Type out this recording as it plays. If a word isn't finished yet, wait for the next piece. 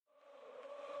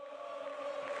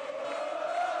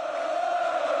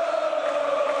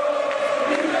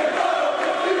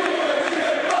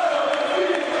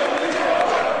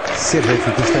Ser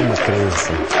benfiquista é uma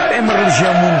crença. É uma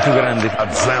religião muito grande. A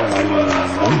adesão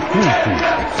a um culto.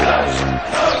 É coragem,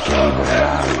 que é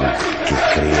liberdade, que é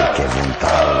crer, que é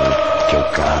vontade, que é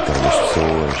o caráter das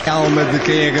pessoas. A alma de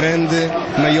quem é grande,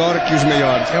 maior que os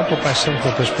maiores. É uma paixão com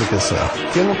a tua explicação.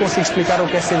 Eu não consigo explicar o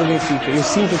que é ser do Benfica. Eu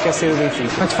sinto o que é ser do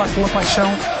Benfica. É de facto uma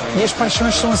paixão e as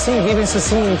paixões são assim, vivem-se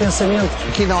assim intensamente.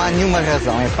 Aqui não há nenhuma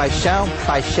razão, é paixão,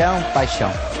 paixão,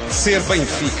 paixão. Ser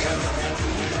Benfica.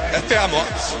 Até à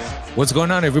morte. What's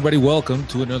going on, everybody? Welcome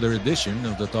to another edition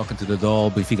of the Talking to the Doll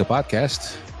Benfica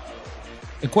podcast.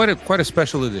 And quite a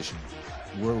special edition.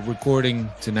 We're recording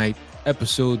tonight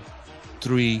episode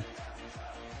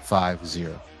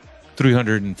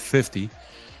 350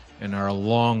 in our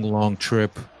long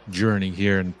trip journey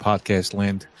here in podcast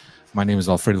land. My name is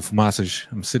Alfredo Fumaças.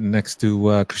 I'm sitting next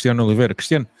to Cristiano Oliveira.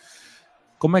 Cristiano,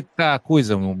 como é que tá a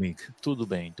coisa, meu amigo? Tudo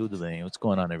bem. What's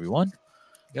going on, everyone?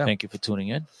 Yeah. Thank you for tuning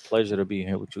in. Pleasure to be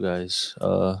here with you guys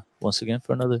once again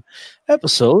for another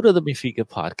episode of the Benfica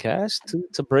podcast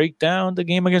to break down the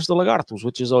game against the Lagartos,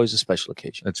 which is always a special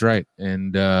occasion. That's right.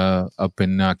 And up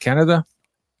in Canada,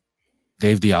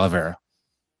 Dave de Oliveira.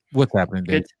 What's happening,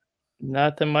 Dave? Good.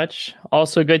 Nothing much.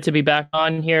 Also good to be back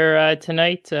on here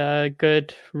tonight.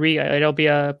 It'll be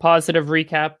a positive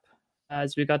recap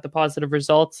as we got the positive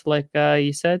results, like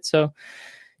you said. So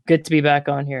good to be back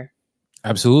on here.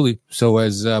 Absolutely. So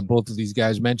as both of these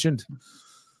guys mentioned,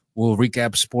 we'll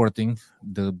recap Sporting,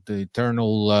 the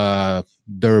eternal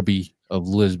derby of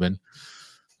Lisbon,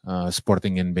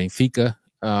 Sporting and Benfica,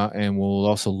 and we'll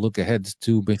also look ahead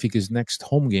to Benfica's next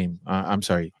home game.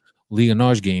 Liga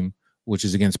NOS game, which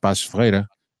is against Passos Ferreira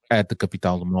at the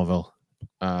Capital do Móvel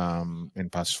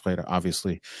in Passos Ferreira,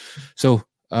 obviously. So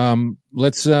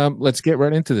let's get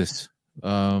right into this.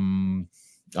 I'll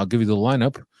give you the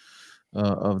lineup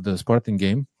of the Sporting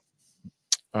game.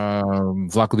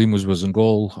 Vlaco Dimos was in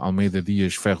goal, Almeida,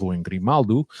 Dias, Ferro, and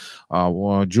Grimaldo.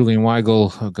 Julian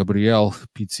Weigl, Gabriel,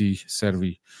 Pizzi,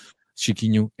 Servi,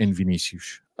 Chiquinho, and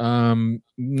Vinicius.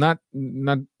 Not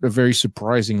a very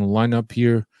surprising lineup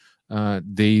here,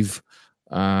 Dave.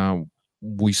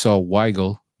 We saw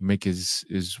Weigl make his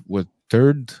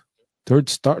third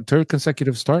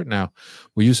consecutive start now.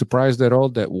 Were you surprised at all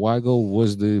that Weigl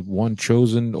was the one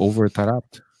chosen over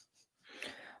Taarabt?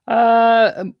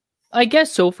 I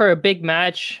guess so. For a big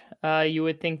match, you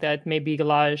would think that maybe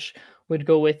Galaj would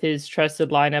go with his trusted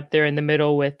lineup there in the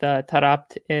middle with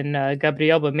Taarabt and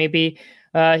Gabriel, but maybe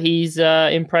he's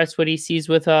impressed what he sees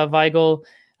with Weigl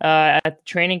at the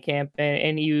training camp,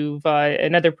 and you've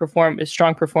another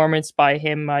strong performance by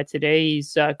him today.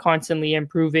 He's constantly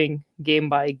improving game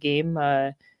by game.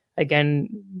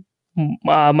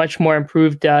 Much more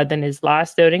improved than his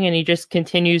last outing, and he just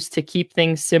continues to keep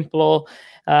things simple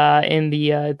in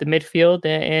the midfield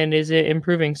and is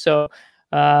improving. So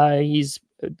he's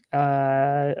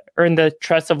earned the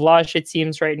trust of Laj, it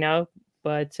seems, right now.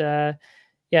 But they're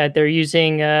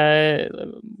using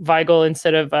Weigl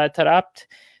instead of Taarabt.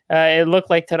 It looked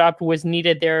like Taarabt was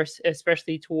needed there,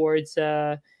 especially towards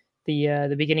the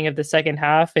beginning of the second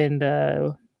half, and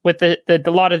with the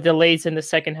lot of delays in the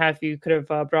second half, you could have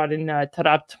brought in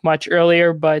Taarabt much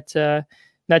earlier, but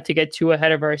not to get too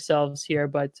ahead of ourselves here.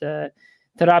 But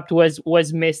Taarabt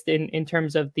was missed in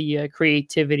terms of the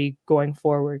creativity going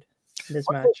forward in this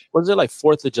match. Was it like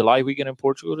 4th of July weekend in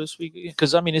Portugal this week?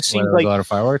 Because it seems like a lot of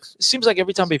fireworks. It seems like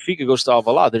every time Benfica goes to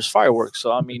Alvalade, there's fireworks.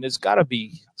 So it's got to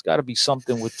be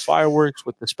something with fireworks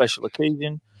with the special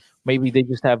occasion. Maybe they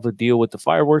just have a deal with the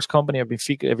fireworks company at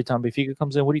Benfica every time Benfica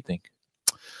comes in. What do you think?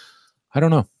 I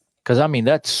don't know. Because I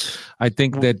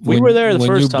think that we were there the when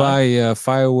first you time. buy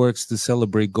fireworks to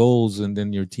celebrate goals and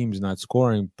then your team's not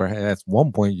scoring, perhaps at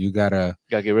one point you gotta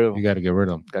get rid of them. You gotta get rid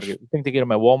of them. You think they get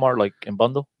them at Walmart, like in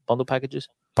bundle packages?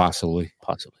 Possibly.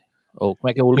 Oh, como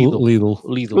é que é o Lidl?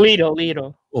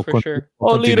 Lidl, for sure.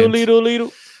 Oh,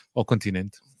 Lidl. Or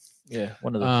Continent. Yeah,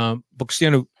 one of those. But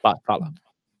Cristiano,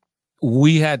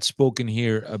 we had spoken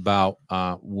here about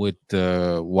with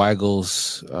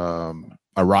Weigl's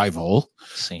arrival.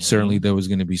 Certainly there was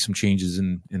going to be some changes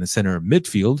in the center of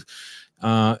midfield,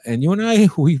 and you and I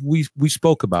we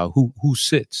spoke about who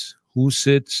sits. We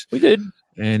did,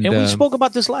 and we spoke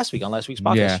about this last week on last week's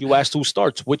podcast. Yeah. You asked who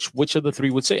starts, which of the three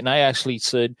would sit, and I actually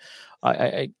said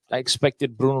I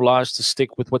expected Bruno Lage to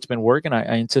stick with what's been working. I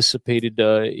anticipated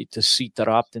to see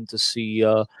Taarabt and to see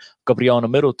Gabriel in the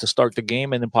middle to start the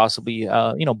game, and then possibly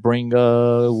bring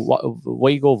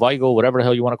Weigl, whatever the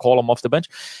hell you want to call him, off the bench.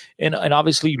 And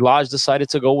obviously Lage decided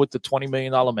to go with the $20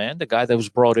 million man, the guy that was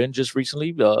brought in just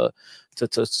recently to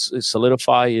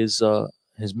solidify his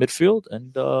midfield.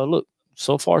 And look,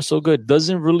 so far so good.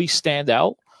 Doesn't really stand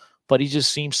out, but he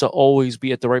just seems to always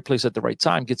be at the right place at the right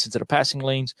time, gets into the passing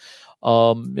lanes.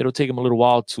 It'll take him a little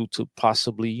while to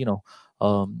possibly,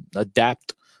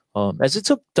 adapt. As it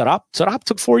took Tarap. Tarap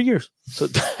took 4 years. So,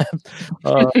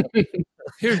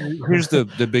 here's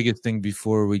the biggest thing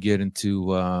before we get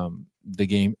into the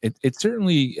game. It's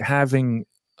certainly having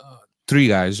 3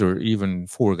 guys or even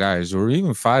 4 guys or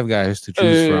even 5 guys to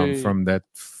choose from that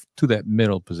to that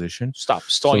middle position. Stop.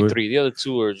 It's only 3. The other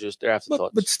 2 are just their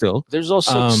afterthoughts. But still, there's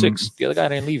also 6. The other guy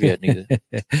didn't leave yet neither.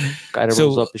 Guy that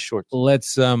rolls up his shorts.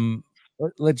 Let's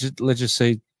just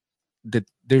say that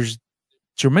there's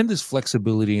tremendous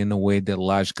flexibility in the way that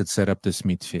Lage could set up this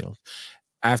midfield.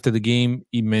 After the game,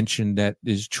 he mentioned that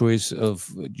his choice of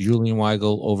Julian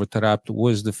Weigl over Tarap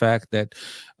was the fact that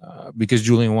because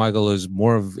Julian Weigl is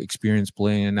more of experience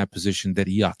playing in that position, that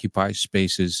he occupies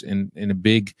spaces, and a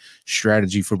big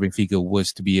strategy for Benfica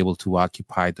was to be able to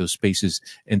occupy those spaces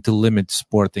and to limit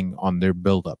Sporting on their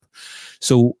buildup.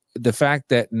 So the fact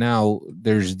that now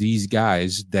there's these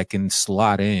guys that can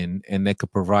slot in and that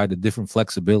could provide a different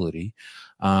flexibility.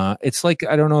 It's like,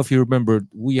 I don't know if you remember,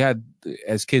 we had,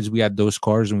 as kids, we had those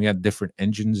cars and we had different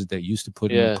engines that used to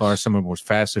put in the car. Some were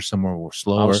faster, some were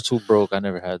slower. I was too broke. I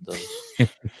never had those.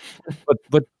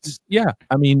 but yeah,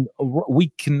 I mean,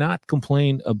 we cannot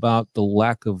complain about the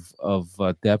lack of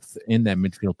depth in that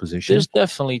midfield position. There's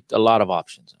definitely a lot of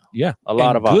options now. Yeah, a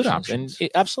lot of good options. And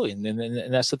absolutely.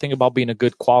 And that's the thing about being a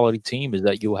good quality team, is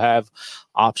that you have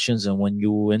options. And when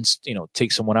you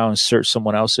take someone out and insert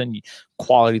someone else in,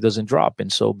 quality doesn't drop. And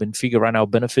so Benfica right now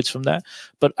benefits from that.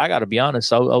 But I got to be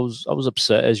honest, I was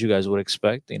upset, as you guys would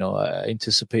expect. I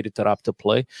anticipated Tarap to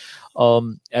play.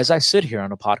 As I sit here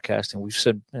on a podcast, and we've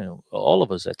said, all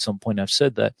of us at some point have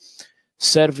said that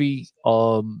Servi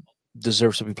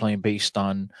deserves to be playing based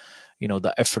on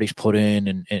the effort he's put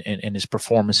in and his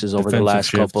performances over the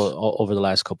last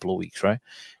couple of weeks, right?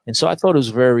 And so I thought it was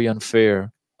very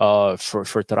unfair for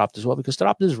Tarap as well, because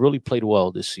Tarap has really played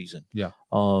well this season. Yeah.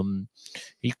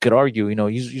 You could argue,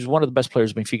 he's one of the best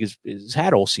players Benfica has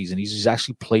had all season. He's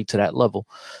actually played to that level.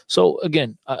 So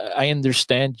again, I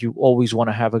understand you always want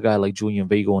to have a guy like Julian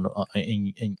Weigl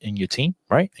in your team,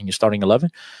 right? In your starting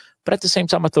 11. But at the same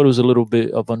time, I thought it was a little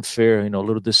bit of unfair, a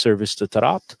little disservice to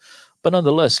Tarap. But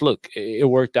nonetheless, look, it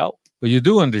worked out. But you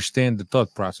do understand the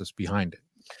thought process behind it.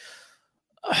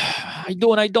 I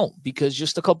do and I don't, because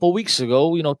just a couple of weeks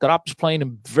ago, Tarap is playing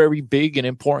in very big and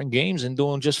important games and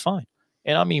doing just fine.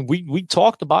 And I mean, we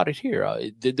talked about it here.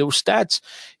 There were stats.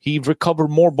 He recovered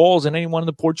more balls than anyone in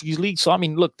the Portuguese league. So, I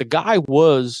mean, look, the guy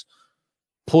was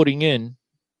putting in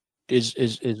is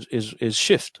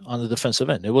shift on the defensive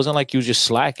end. It wasn't like he was just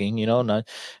slacking,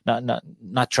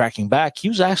 not tracking back. He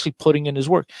was actually putting in his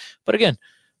work. But again,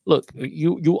 look,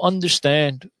 you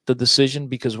understand the decision,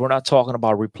 because we're not talking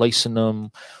about replacing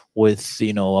them with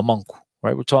a Manco,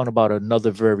 right? We're talking about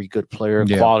another very good player,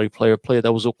 quality player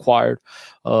that was acquired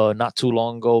not too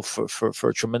long ago for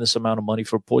a tremendous amount of money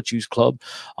for a Portuguese club.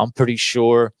 I'm pretty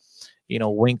sure,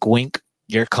 wink, wink,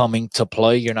 you're coming to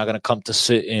play. You're not going to come to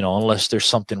sit, unless there's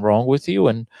something wrong with you.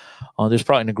 And there's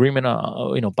probably an agreement,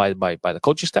 by the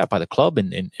coaching staff, by the club,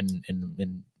 and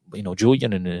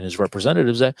Julian and his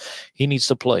representatives, that he needs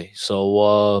to play.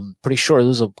 So pretty sure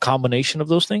there's a combination of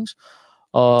those things.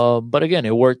 But again,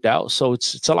 it worked out. So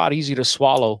it's a lot easier to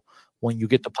swallow when you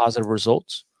get the positive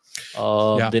results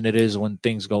than it is when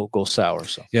things go sour.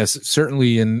 So yes,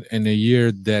 certainly in a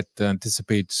year that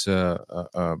anticipates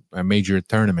a major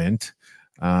tournament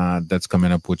that's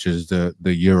coming up, which is the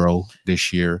Euro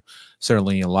this year.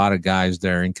 Certainly a lot of guys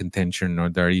that are in contention or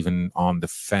they're even on the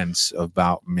fence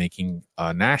about making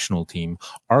a national team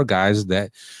are guys that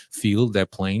feel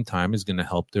that playing time is going to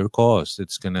help their cause.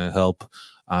 It's going to help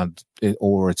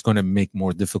or it's going to make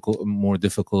more difficult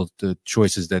the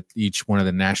choices that each one of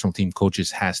the national team coaches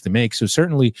has to make. So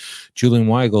certainly Julian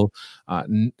Weigl,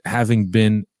 having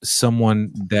been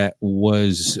someone that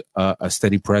was a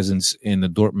steady presence in the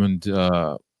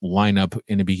Dortmund lineup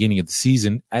in the beginning of the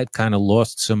season, had kind of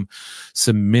lost some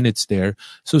minutes there.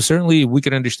 So certainly we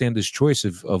can understand this choice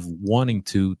of wanting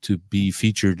to be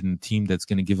featured in a team that's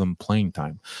going to give him playing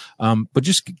time. But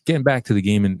just getting back to the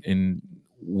game, and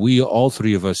we all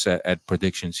three of us at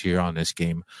predictions here on this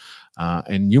game,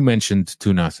 and you mentioned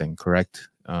 2-0, correct?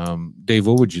 Dave,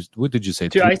 what did you say?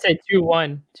 I said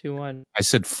 2-1. 2-1. I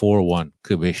said 4-1.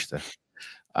 Kubishta.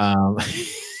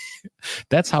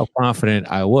 That's how confident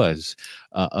I was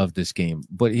of this game.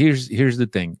 But here's the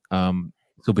thing.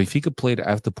 So Benfica played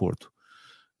after Porto,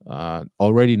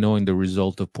 already knowing the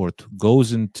result of Porto,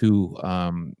 goes into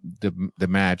the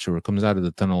match, or comes out of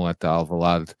the tunnel at the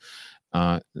Alvalade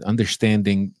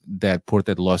understanding that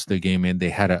Porto had lost their game and they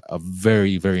had a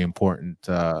very, very important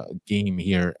game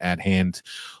here at hand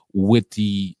with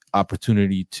the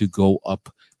opportunity to go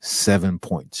up 7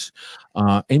 points.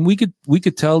 And we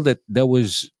could tell that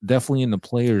was definitely in the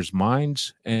players'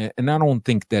 minds. And I don't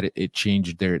think that it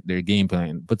changed their game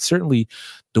plan, but certainly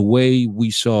the way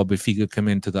we saw Benfica come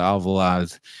into the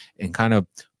Alvalade and kind of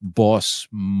boss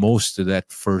most of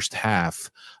that first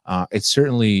half,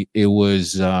 it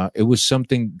was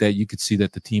something that you could see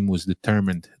that the team was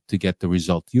determined to get the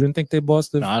result. You didn't think they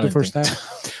bossed the first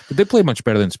half? But they played much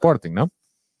better than Sporting, no?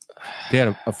 They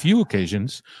had a few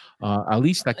occasions. At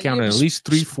least I counted at least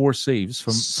 3-4 saves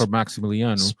from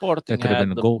Maximiliano. Sporting that could have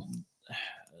been a goal.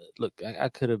 Look, I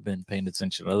could have been paying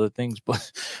attention to other things,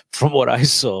 but from what I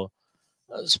saw,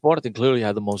 Sporting clearly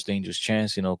had the most dangerous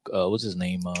chance. What's his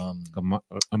name?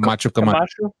 Macho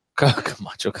Camacho.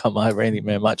 Randy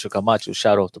man, Macho Camacho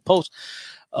shot off the post.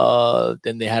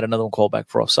 Then they had another one called back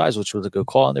for offsides, which was a good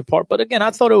call on their part. But again,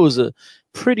 I thought it was a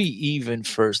pretty even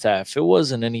first half. It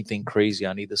wasn't anything crazy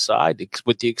on either side,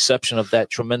 with the exception of that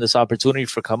tremendous opportunity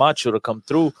for Camacho to come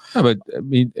through. Yeah, but I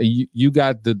mean, you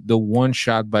got the one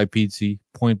shot by Pizzi,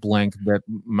 point blank, that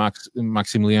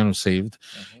Maximiliano saved.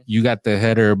 Mm-hmm. You got the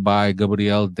header by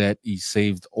Gabriel that he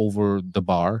saved over the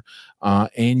bar,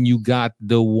 and you got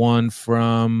the one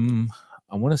from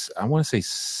I want to say,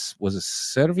 was it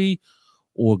Servi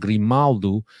or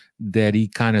Grimaldo that he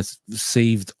kind of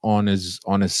saved on his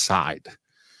side.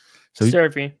 So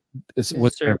Servi.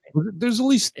 There's at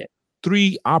least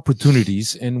 3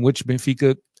 opportunities in which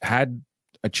Benfica had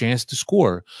a chance to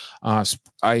score. I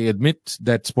admit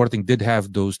that Sporting did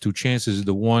have those 2 chances.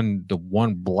 The one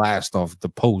blast off the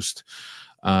post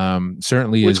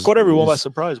certainly which caught everyone by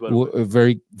surprise. By the way.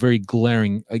 Very, very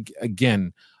glaring.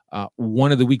 Again,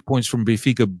 one of the weak points from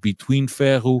Benfica between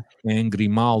Ferro and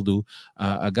Grimaldo,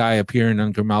 a guy appearing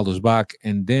on Grimaldo's back,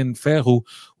 and then Ferro,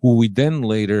 who we then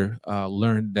later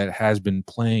learned that has been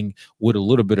playing with a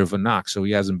little bit of a knock, so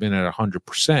he hasn't been at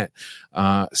 100%.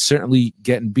 Certainly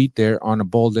getting beat there on a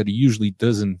ball that he usually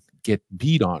doesn't get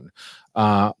beat on.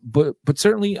 But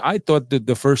certainly I thought that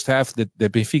the first half that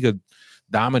Benfica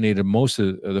dominated most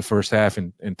of the first half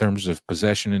in terms of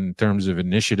possession, in terms of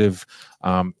initiative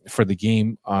for the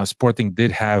game. Sporting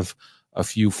did have a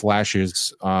few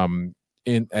flashes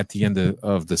at the end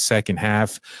of the second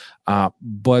half,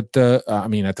 but I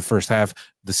mean at the first half.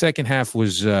 The second half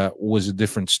was a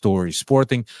different story.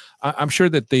 Sporting, I'm sure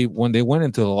that when they went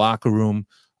into the locker room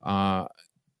and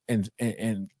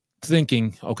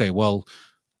thinking, okay, well,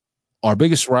 our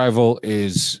biggest rival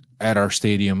is at our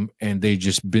stadium, and they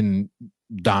just been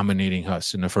dominating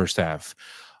us in the first half.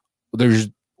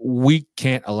 We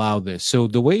can't allow this. So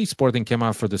the way Sporting came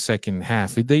out for the second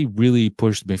half, they really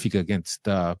pushed Benfica against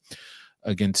the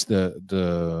I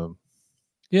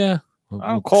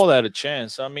don't call that a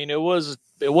chance. I mean, it wasn't.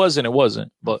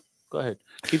 But go ahead,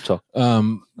 keep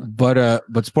talking.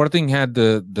 But Sporting had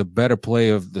the better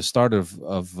play of the start of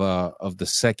the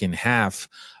second half.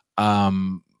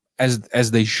 As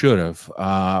they should have,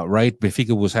 right?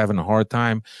 Benfica was having a hard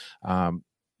time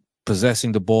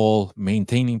possessing the ball,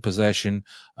 maintaining possession,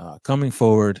 coming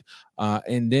forward,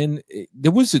 and then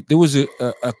there was a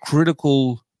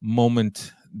critical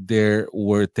moment there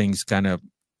where things kind of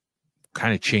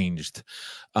changed.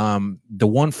 The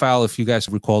one foul, if you guys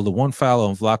recall, the one foul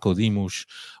on Vlaco Dimos,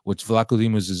 which Vlaco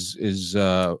Dimos is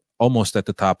almost at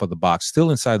the top of the box,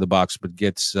 still inside the box, but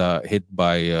gets hit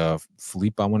by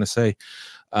Felipe, I want to say.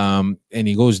 And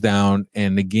he goes down,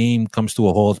 and the game comes to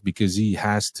a halt because he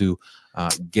has to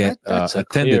get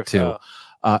attended to.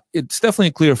 It's definitely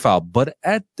a clear foul, but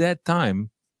at that time,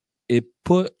 it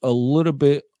put a little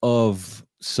bit of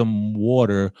some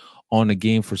water on the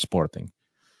game for Sporting.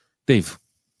 Dave,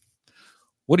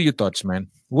 what are your thoughts, man?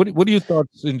 What are your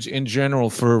thoughts in general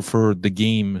for the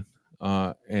game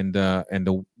and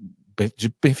the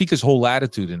Benfica's whole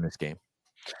attitude in this game?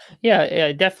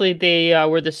 Yeah, definitely. They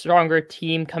were the stronger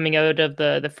team coming out of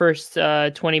the first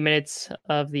 20 minutes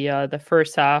of the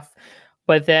first half,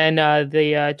 but then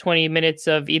the 20 minutes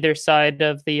of either side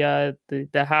of the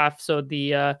half. So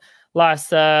the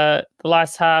last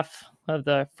half of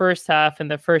the first half and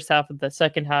the first half of the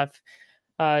second half,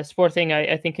 Sporting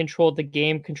I think controlled the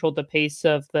game, controlled the pace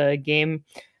of the game.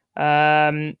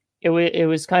 It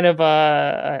was kind of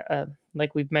a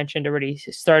like we've mentioned already,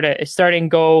 start and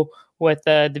go with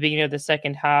the beginning of the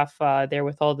second half there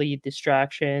with all the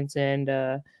distractions and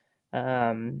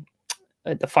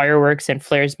the fireworks and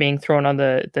flares being thrown on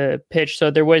the pitch.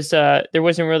 So there wasn't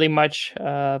really much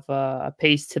of a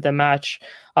pace to the match.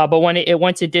 But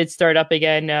once it did start up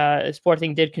again,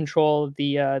 Sporting did control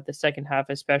the second half,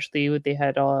 especially they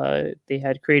had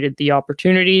created the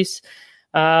opportunities.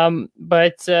 The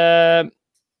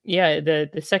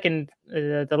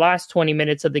last 20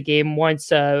 minutes of the game,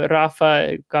 once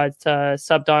Rafa got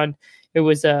subbed on, it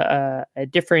was a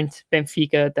different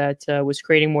Benfica that was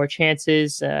creating more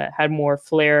chances, had more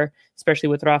flair, especially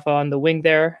with Rafa on the wing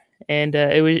there. And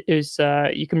it was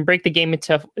you can break the game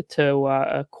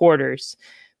into quarters.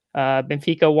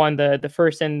 Benfica won the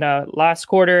first and last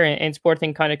quarter, and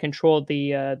Sporting kind of controlled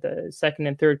the second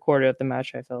and third quarter of the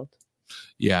match, I felt.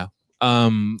 Yeah.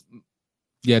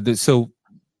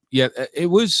 It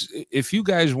was, if you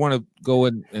guys want to go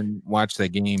and watch that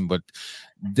game, but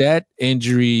that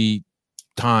injury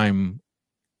time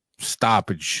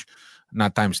stoppage,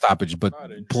 not time stoppage, but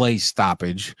play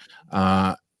stoppage.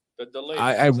 The delay.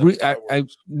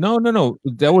 No.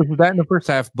 That was that in the first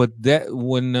half, but that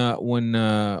when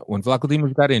Vlaco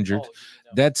Dimos got injured,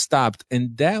 that stopped,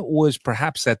 and that was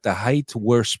perhaps at the height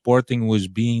where Sporting was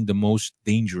being the most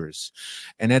dangerous.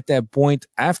 And at that point,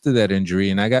 after that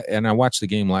injury, and I watched the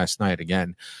game last night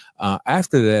again.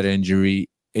 After that injury,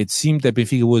 it seemed that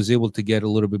Benfica was able to get a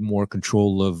little bit more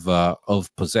control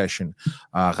of possession.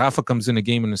 Rafa comes in the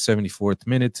game in the 74th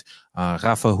minute.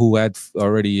 Rafa, who had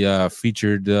already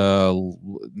featured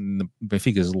in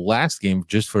Benfica's last game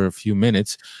just for a few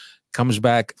minutes, comes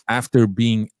back after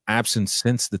being absent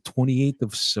since the 28th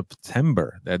of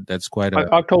September. That's quite a...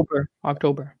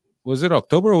 October. Was it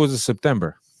October or was it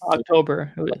September?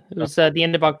 October. It was the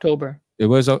end of October. It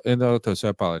was in October, so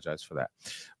I apologize for that.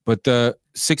 But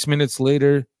 6 minutes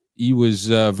later, he was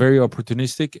very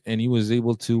opportunistic, and he was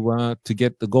able to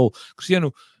get the goal.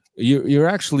 Cristiano, you're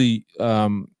actually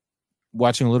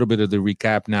watching a little bit of the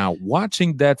recap now.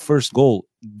 Watching that first goal,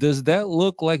 does that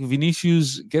look like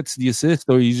Vinicius gets the assist,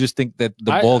 or you just think that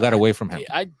the ball got away from him?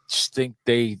 I just think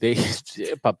they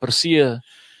parecía.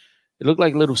 It looked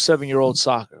like little 7-year-old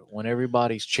soccer when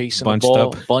everybody's chasing the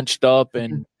ball, bunched up,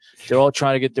 and they're all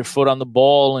trying to get their foot on the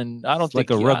ball. And I don't think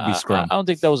like a rugby scrum. I don't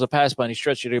think that was a pass by any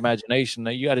stretch of the imagination.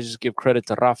 You got to just give credit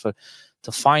to Rafa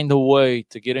to find a way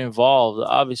to get involved.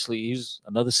 Obviously, he's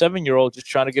another 7-year-old just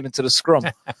trying to get into the scrum.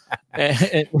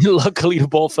 and luckily, the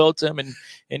ball fell to him, and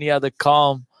he had the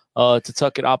calm to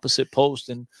tuck it opposite post,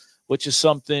 and which is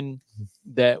something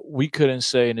that we couldn't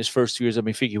say in his first 2 years at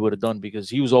Benfica he would have done, because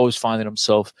he was always finding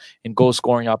himself in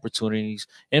goal-scoring opportunities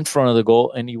in front of the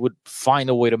goal, and he would find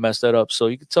a way to mess that up. So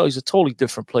you can tell he's a totally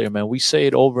different player, man. We say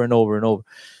it over and over and over.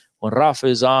 When Rafa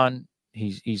is on,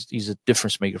 he's a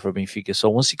difference maker for Benfica. So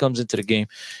once he comes into the game,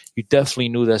 you definitely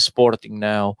knew that Sporting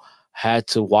now had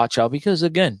to watch out, because,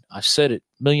 again, I've said it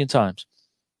a million times,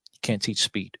 you can't teach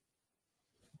speed.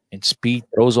 And speed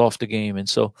throws off the game. And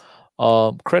so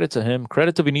credit to him.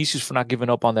 Credit to Vinicius for not giving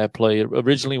up on that play.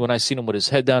 Originally, when I seen him with his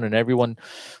head down and everyone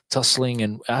tussling,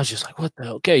 and I was just like, what the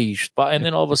hell? Okay. And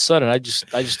then all of a sudden, I just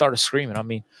started screaming. I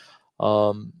mean,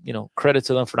 credit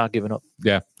to them for not giving up.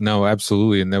 Yeah, no,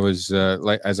 absolutely. And there was,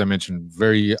 like, as I mentioned,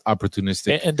 very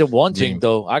opportunistic. And the one thing,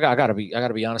 though, I gotta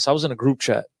be honest. I was in a group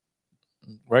chat,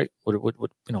 right, with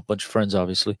a bunch of friends,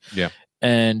 obviously. Yeah.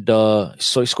 And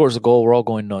so he scores a goal. We're all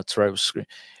going nuts, right?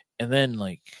 And then,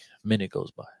 like, a minute goes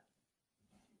by.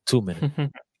 2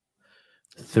 minutes.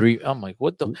 3. I'm like,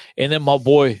 what the? And then my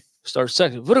boy starts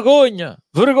second. Vergonha.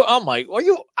 I'm like,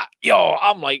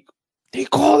 I'm like, they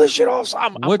call this shit off.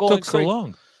 I'm what going took crazy. So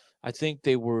long? I think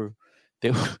they were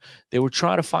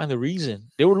trying to find the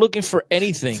reason. They were looking for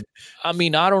anything. I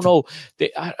mean, I don't know.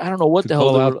 I don't know what the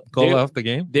hell. Call off the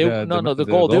game? The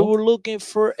goal. They were looking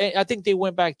for. I think they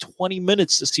went back 20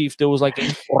 minutes to see if there was like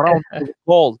a round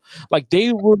called. Like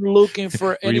they were looking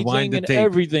for anything and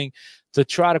everything to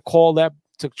try to call that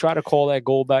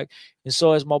goal back. And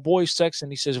so as my boy's texting,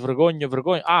 he says,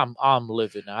 "Vergonha." I'm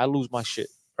livid now. I lose my shit,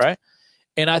 right?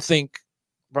 And I think,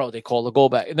 bro, they call the goal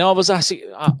back. And then all of a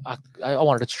sudden, I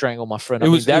wanted to strangle my friend.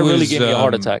 That really gave me a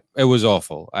heart attack. It was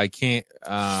awful. I can't.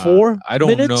 4 I don't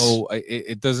minutes? know.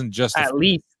 It doesn't justify. At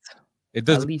least. It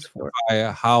doesn't at least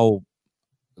justify how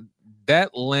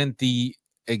that lengthy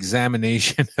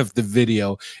examination of the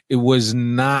video. It was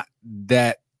not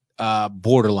that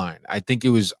borderline. I think it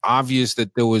was obvious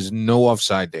that there was no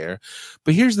offside there.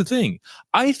 But here's the thing.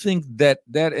 I think that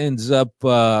ends up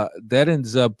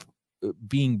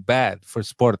being bad for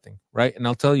Sporting, right? And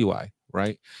I'll tell you why,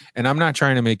 right? And I'm not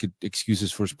trying to make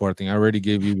excuses for Sporting. I already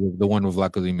gave you the one with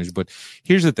Vlaco Dimos, but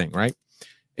here's the thing, right?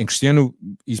 And Cristiano,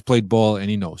 he's played ball and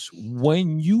he knows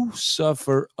when you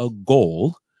suffer a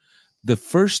goal, the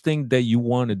first thing that you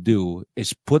want to do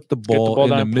is put the ball, ball in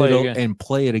down the and play middle again. and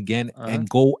play it again Uh-huh. and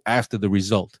go after the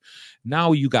result.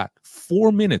 Now you got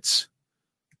 4 minutes.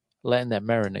 Letting that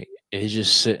marinate. It's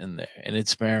just sitting there and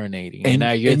it's marinating. And And-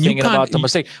 now you're and you thinking can't- about the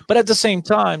mistake. But at the same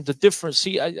time, the difference,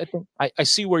 see, I think I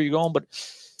see where you're going, but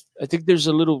I think there's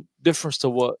a little difference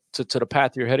to the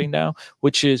path you're heading down,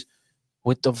 which is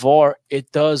with the VAR,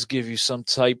 it does give you some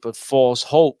type of false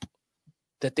hope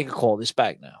that they can call this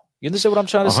back now. You understand what I'm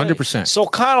trying to say? 100%. So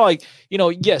kind of like,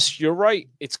 yes, you're right.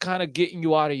 It's kind of getting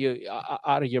you out of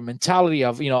your mentality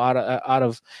of, out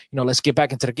of, let's get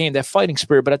back into the game, that fighting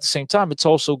spirit. But at the same time, it's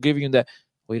also giving you that,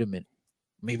 wait a minute,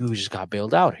 maybe we just got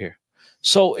bailed out here.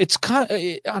 So it's kind of,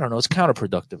 I don't know, it's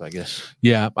counterproductive, I guess.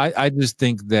 Yeah, I just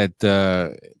think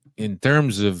that in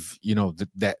terms of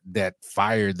that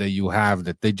fire that you have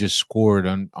that they just scored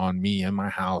on me in my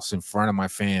house in front of my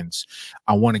fans,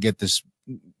 I want to get this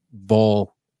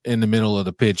ball in the middle of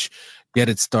the pitch, get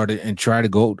it started, and try to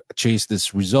go chase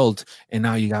this result. And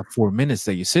now you got 4 minutes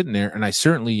that you're sitting there, and I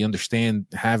certainly understand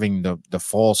having the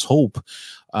false hope,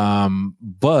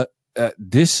 but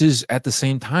this is at the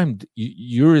same time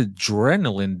your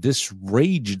adrenaline, this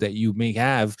rage that you may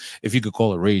have, if you could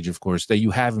call it rage, of course, that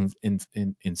you have in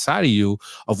inside of you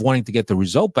of wanting to get the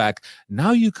result back.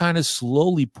 Now you kind of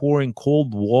slowly pouring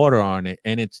cold water on it,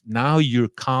 and it's now you're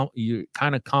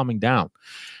kind of calming down.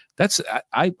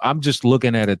 I'm just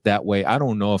looking at it that way. I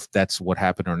don't know if that's what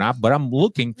happened or not, but I'm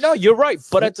looking. No, you're right.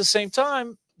 But at the same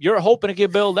time, you're hoping to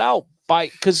get bailed out by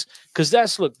because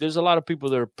there's a lot of people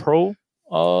that are pro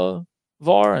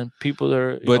VAR and people that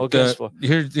are against VAR.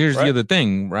 Here's right? the other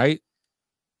thing, right?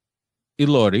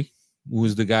 Ilori, who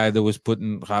was the guy that was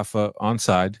putting Rafa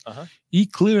onside, he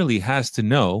clearly has to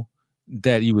know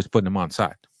that he was putting him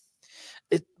onside.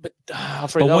 But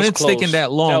when it's taking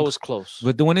that long, that was close.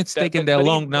 But when it's taking that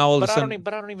long, now all of a sudden, I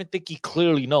don't even think he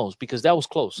clearly knows because that was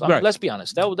close. I mean, Right. let's be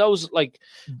honest, that was like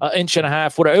an inch and a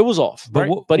half, whatever. It was off, But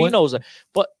right? But he knows that.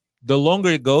 But the longer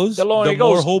it goes, the longer the it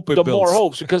more goes, hope it the builds. more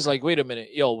hopes because like, wait a minute,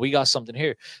 we got something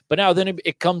here. But now then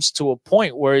it comes to a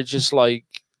point where it's just like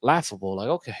laughable. Like,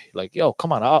 okay, like,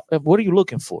 come on, what are you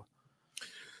looking for?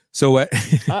 So I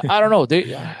don't know.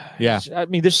 Yeah. I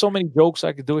mean, there's so many jokes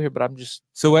I could do here, but I'm just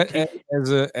so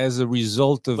as a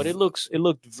result of, But it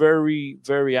looked very,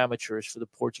 very amateurish for the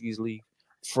Portuguese league.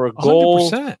 For a goal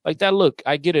 100%. like that, look,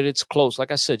 I get it. It's close.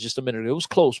 Like I said just a minute ago, it was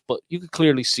close, but you could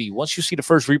clearly see. Once you see the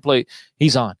first replay,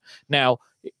 he's on. Now,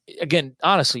 again,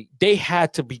 honestly, they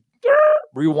had to be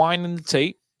rewinding the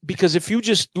tape because if you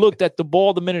just looked at the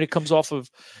ball the minute it comes off of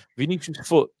Vinicius'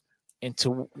 foot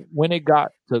into when it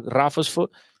got to Rafa's foot,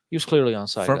 he was clearly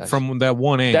onside. from that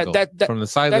one angle, from the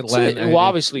side that that's land. it. Well,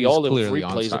 obviously, all the clearly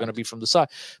replays onside. are going to be from the side,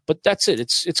 but that's it.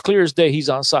 It's clear as day. He's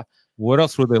onside. What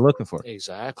else were they looking for?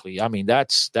 Exactly. I mean,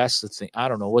 that's the thing. I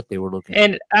don't know what they were looking for.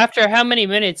 And after how many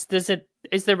minutes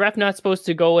is the ref not supposed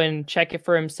to go and check it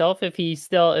for himself if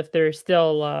they're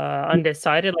still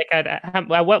undecided? Like at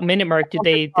what minute mark did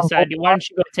they decide? Why don't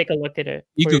you go take a look at it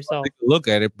You for could yourself? take a look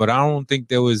at it, but I don't think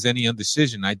there was any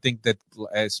indecision. I think that,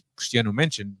 as Cristiano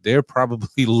mentioned, they're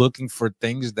probably looking for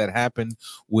things that happened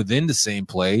within the same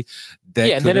play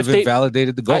that could have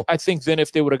invalidated the goal. I think then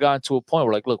if they would have gotten to a point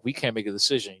where, like, look, we can't make a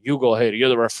decision. You go ahead. You're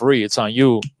the referee. It's on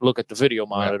you. Look at the video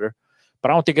monitor. But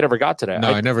I don't think it ever got to that.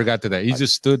 No, I never got to that. He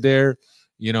just stood there,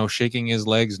 shaking his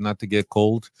legs not to get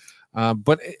cold.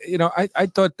 But I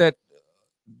thought that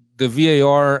the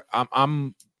VAR,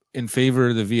 I'm in favor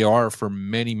of the VAR for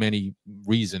many, many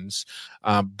reasons,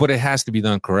 but it has to be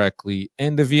done correctly.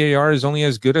 And the VAR is only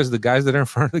as good as the guys that are in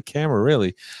front of the camera,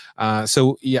 really.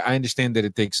 So, yeah, I understand that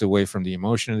it takes away from the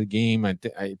emotion of the game.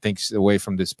 It takes away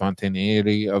from the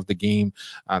spontaneity of the game,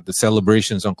 the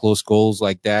celebrations on close goals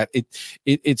like that.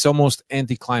 It's almost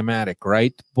anticlimactic,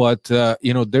 right? But,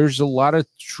 there's a lot of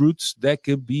truths that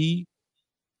could be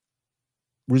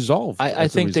resolved. I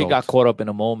think they got caught up in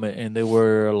a moment, and they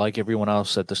were like everyone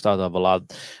else at the start of a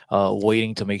lot,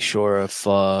 waiting to make sure if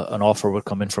an offer would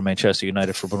come in from Manchester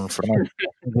United for Bruno Fernandes.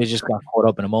 They just got caught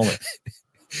up in a moment.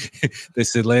 They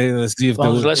said, "Let's see if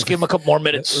let's give him a couple more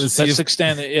minutes. Let's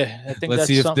extend it." Yeah, I think let's that's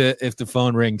see something. if the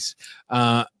phone rings.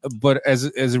 But as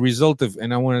a result of,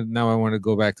 and I want to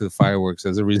go back to the fireworks.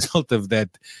 As a result of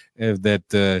that.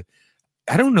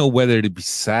 I don't know whether to be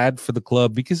sad for the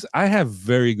club because I have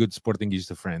very good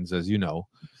Sportingista friends, as you know,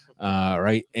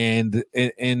 right? And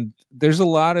there's a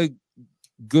lot of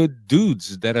good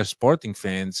dudes that are Sporting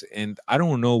fans, and I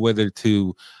don't know whether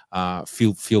to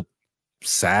feel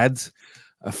sad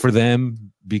for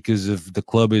them because of the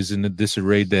club is in the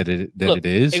disarray that it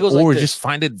is, it goes or like just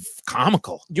find it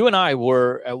comical. You and I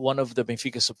were at one of the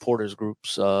Benfica supporters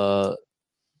groups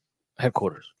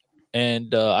headquarters.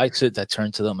 And I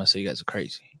turned to them. I said, "You guys are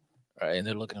crazy." Right. And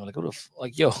they're looking at me like, what the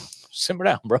like, yo, simmer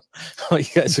down, bro. You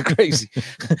guys are crazy.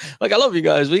 Like, I love you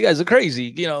guys, but you guys are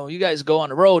crazy. You know, you guys go on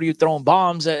the road, you're throwing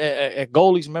bombs at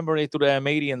goalies. Remember they threw the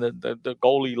M80 and the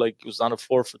goalie like was on the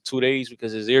floor for 2 days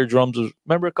because his eardrums was,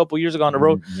 remember a couple years ago on the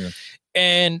road? Yeah.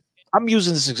 And I'm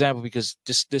using this example because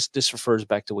this refers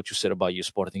back to what you said about your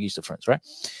Sporting Easter friends, right?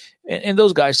 And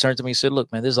those guys turned to me and said,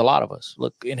 look, man, there's a lot of us.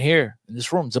 Look, in here, in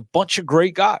this room, it's a bunch of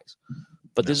great guys.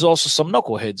 But there's also some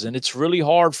knuckleheads, and it's really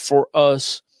hard for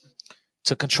us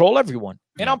to control everyone.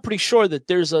 And I'm pretty sure that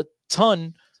there's a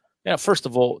ton. Yeah, first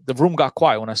of all, the room got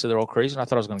quiet when I said they're all crazy, and I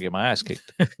thought I was going to get my ass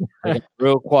kicked. They got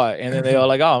real quiet, and then they all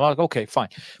like, "Oh, I'm like, okay, fine."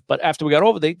 But after we got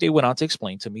over, they went on to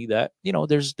explain to me that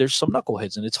there's some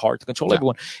knuckleheads, and it's hard to control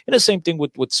everyone. And the same thing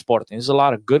with Sporting. There's a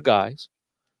lot of good guys.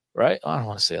 Right, I don't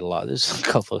want to say a lot. There's a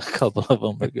couple of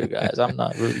them are good guys. I'm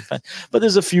not really a fan, but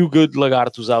there's a few good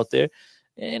lagartos out there.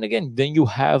 And again, then you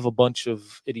have a bunch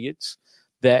of idiots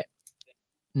that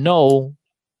know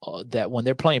that when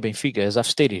they're playing Benfica, as I've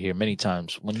stated here many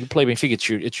times, when you play Benfica,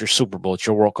 it's your Super Bowl, it's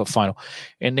your World Cup final,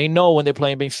 and they know when they're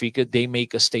playing Benfica, they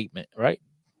make a statement, right?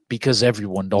 Because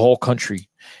everyone, the whole country,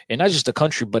 and not just the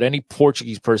country, but any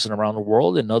Portuguese person around the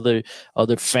world and other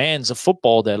fans of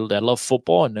football that love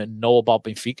football and know about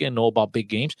Benfica and know about big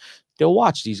games, they'll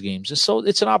watch these games. And so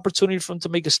it's an opportunity for them to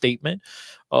make a statement,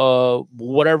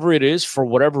 whatever it is, for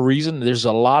whatever reason. There's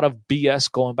a lot of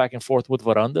BS going back and forth with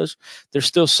Varandas. There's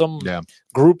still some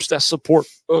groups that support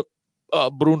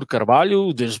Bruno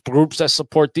Carvalho. There's groups that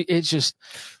support it is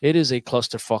a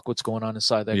clusterfuck what's going on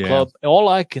inside that club. And all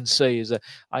I can say is that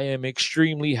I am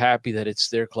extremely happy that it's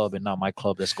their club and not my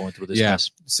club that's going through this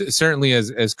mess. Certainly,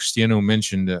 as Cristiano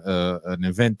mentioned, an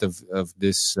event of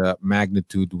this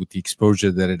magnitude with the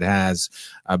exposure that it has,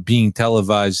 being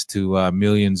televised to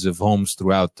millions of homes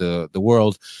throughout the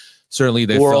world. Certainly,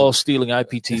 we're all stealing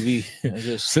IPTV.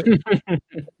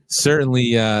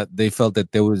 Certainly, they felt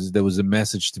that there was a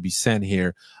message to be sent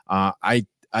here. I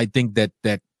think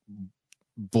that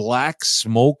black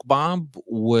smoke bomb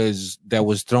was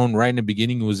thrown right in the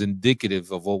beginning was indicative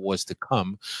of what was to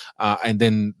come, and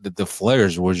then the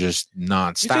flares were just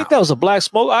nonstop. You think that was a black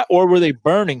smoke, or were they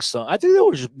burning something? I think they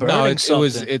were just burning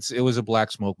something. It was a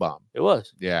black smoke bomb. It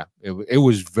was. Yeah, it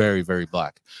was very, very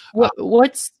black.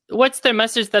 What's their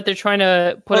message that they're trying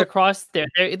to put across there?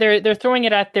 They're throwing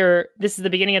it at this is the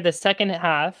beginning of the second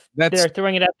half. They're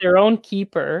throwing it at their own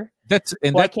keeper.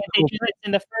 Why can't they do it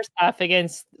in the first half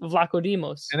against Vlaco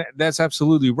Dimos? And that's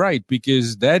absolutely right,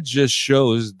 because that just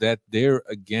shows that they're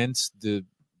against the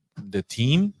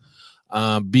team.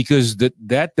 Because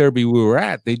that derby we were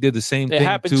at, they did the same thing. It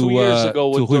happened 2 years ago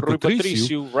with Rui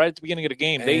Patricio right at the beginning of the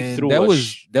game. They threw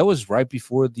that was right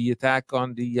before the attack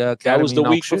on the that was the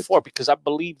week before, because I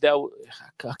believe that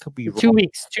I could be wrong. 2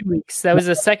 weeks. That was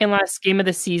the second last game of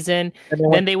the season.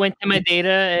 Then they went to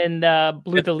Madeira and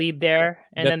blew the lead there,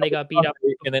 and then they got beat up.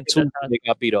 And then Tuesday they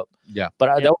got beat up. Yeah,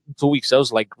 but that was 2 weeks. That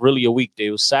was like really a weekday.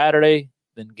 It was Saturday.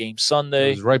 Then game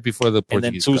Sunday. It was right before the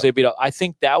Portuguese and then Tuesday beat up. I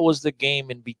think that was the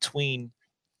game in between.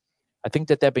 I think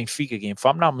that Benfica game, if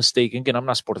I'm not mistaken, again, I'm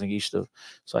not Sportingista,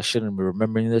 so I shouldn't be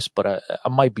remembering this, but I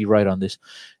might be right on this.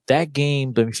 That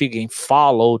game, the Benfica game,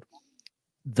 followed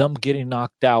them getting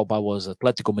knocked out by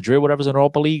Atletico Madrid, whatever's in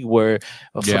Europa League, where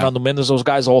Fernando Mendes, those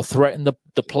guys all threatened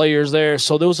the players there.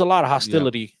 So there was a lot of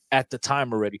hostility at the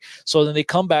time already. So then they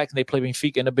come back and they play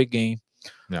Benfica in a big game.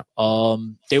 Yeah.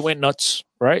 They went nuts,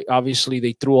 right? Obviously,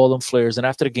 they threw all them flares. And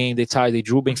after the game, they tied. They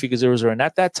drew Benfica 0-0. And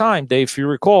at that time, Dave, if you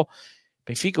recall,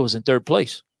 Benfica was in third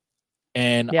place.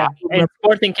 And and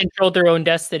Sporting controlled their own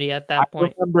destiny at that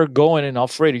point. I remember going in,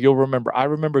 Alfredo, you'll remember, I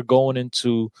remember going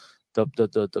into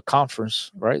the conference,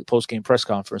 right? The post-game press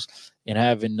conference, and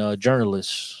having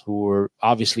journalists who were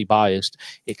obviously biased,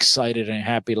 excited and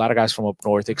happy. A lot of guys from up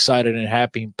north, excited and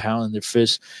happy, and pounding their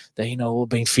fists that,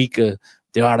 Benfica,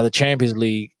 they're out of the Champions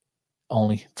League.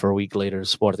 Only for a week later,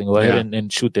 Sporting go ahead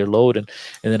and shoot their load, and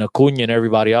then Acuna and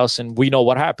everybody else, and we know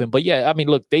what happened. But yeah, I mean,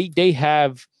 look, they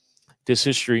have this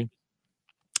history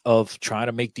of trying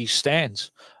to make these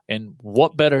stands, and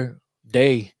what better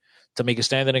day to make a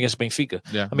stand than against Benfica?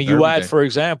 Yeah, I mean, you add, for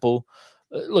example,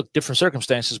 look, different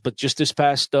circumstances, but just this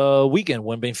past weekend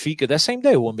when Benfica, that same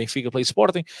day when Benfica played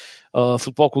Sporting,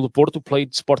 Futebol Clube do Porto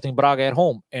played Sporting Braga at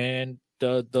home, and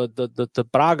the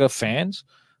Braga fans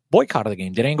boycotted the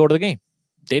game. They didn't go to the game.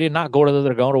 They did not go to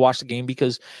they're going to watch the game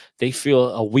because they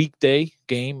feel a weekday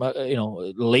game,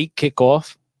 late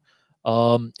kickoff,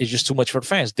 is just too much for the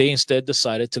fans. They instead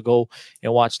decided to go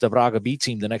and watch the Braga B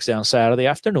team the next day on Saturday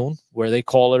afternoon, where they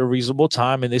call it a reasonable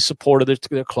time, and they supported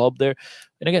their club there.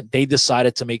 And again, they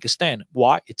decided to make a stand.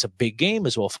 Why? It's a big game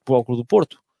as well, Futebol Clube do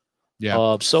Porto.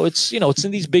 Yeah. So it's it's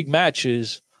in these big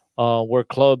matches where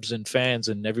clubs and fans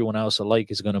and everyone else alike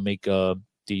is going to make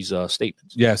these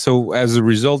statements. Yeah. So as a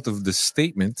result of the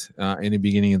statement in the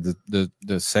beginning of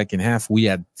the second half, we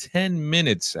had 10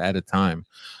 minutes at a time.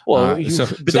 Well,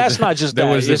 but that's not just that.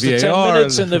 Was it's the 10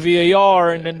 minutes and the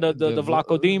VAR and then the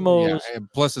Vlaco Dimos. Yeah,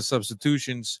 plus the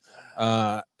substitutions.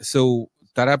 So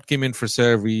Tarap came in for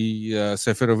Servi,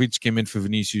 Seferovic came in for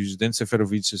Vinicius, then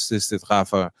Seferovic assisted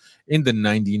Rafa in the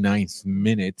 99th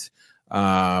minute.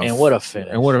 And what a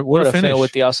finish! And what a finish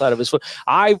with the outside of his foot.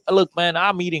 Look, man,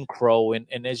 I'm eating crow, and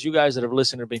as you guys that have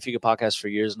listened to Benfica podcast for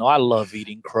years know, I love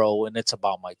eating crow, and it's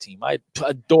about my team. I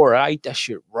adore it. I eat that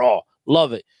shit raw.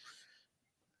 Love it.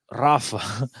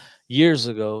 Rafa, years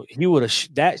ago, he would have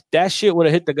that shit would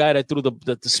have hit the guy that threw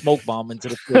the smoke bomb into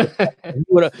the field. He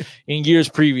would have in years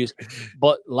previous.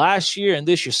 But last year and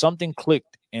this year, something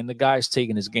clicked, and the guy's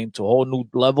taking his game to a whole new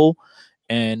level.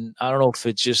 And I don't know if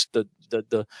it's just the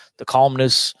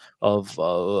calmness of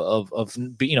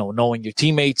knowing your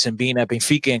teammates and being at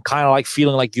Benfica and kind of like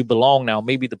feeling like you belong now.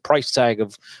 Maybe the price tag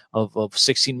of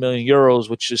 16 million euros,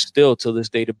 which is still to this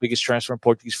day the biggest transfer in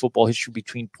Portuguese football history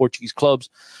between Portuguese clubs.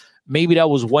 Maybe that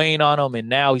was weighing on him, and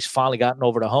now he's finally gotten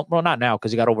over the hump. Well, not now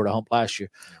because he got over the hump last year,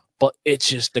 but it's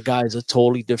just the guy's a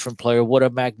totally different player. What a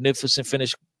magnificent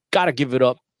finish! Got to give it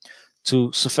up to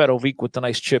Seferovic with the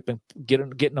nice chip and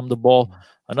getting him the ball.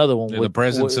 Another one with the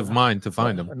presence of mind to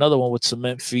find him. Another one with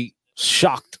cement feet.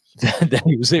 Shocked that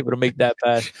he was able to make that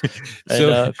pass.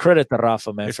 And credit to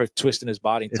Rafa, man, for twisting his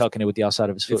body and tucking it with the outside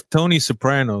of his foot. If Tony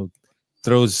Soprano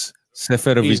throws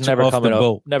Seferovic he's never off coming the up.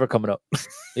 boat, Never coming up.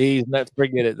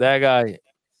 Forget it. That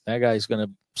guy's gonna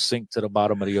sink to the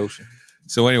bottom of the ocean.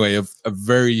 So anyway, a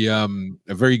very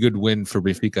good win for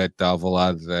Benfica at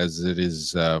Alvalade, as it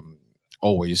is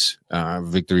always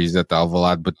victories at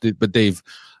Alvalade. But Dave,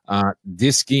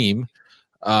 this game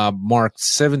marked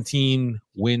 17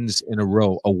 wins in a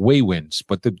row, away wins.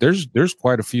 But there's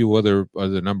quite a few other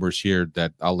numbers here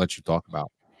that I'll let you talk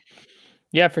about.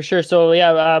 Yeah, for sure. So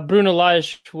Bruno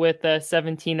Lage with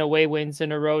 17 away wins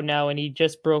in a row now, and he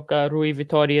just broke Rui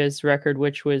Vitoria's record,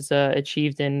 which was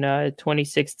achieved in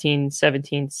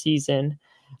 2016-17 season.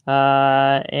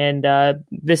 And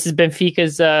this is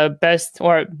Benfica's best,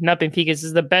 or not Benfica's, this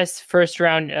is the best first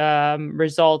round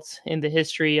result in the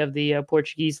history of the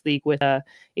Portuguese league with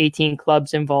 18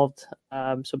 clubs involved.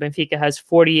 So Benfica has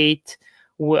 48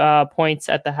 points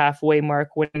at the halfway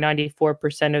mark, winning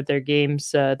 94% of their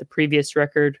games. The previous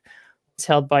record was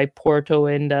held by Porto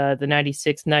in the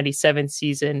 96-97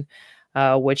 season,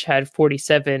 which had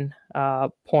 47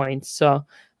 points. So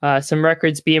some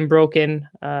records being broken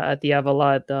at the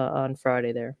Alvalade on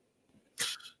Friday there.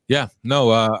 Yeah,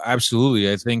 no,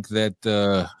 absolutely. I think that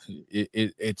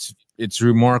it's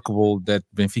remarkable that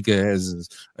Benfica has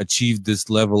achieved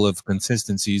this level of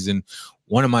consistencies. And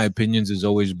one of my opinions has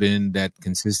always been that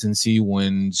consistency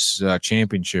wins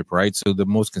championship, right? So the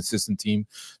most consistent team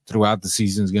throughout the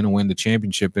season is going to win the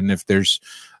championship. And if there's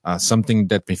something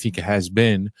that Benfica has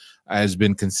been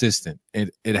consistent.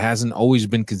 It hasn't always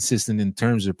been consistent in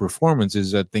terms of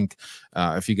performances. I think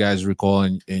if you guys recall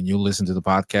and you listen to the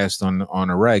podcast on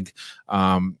a reg,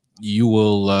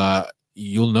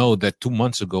 you'll know that 2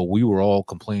 months ago we were all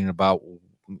complaining about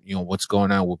what's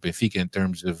going on with Benfica in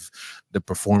terms of the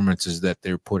performances that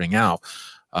they're putting out.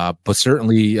 But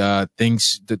certainly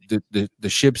things the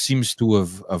ship seems to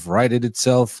have righted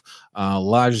itself.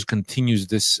 Lage continues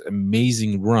this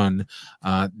amazing run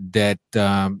that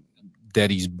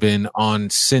he's been on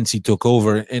since he took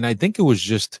over. And I think it was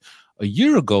just a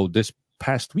year ago, this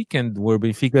past weekend, where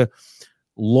Benfica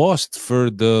lost for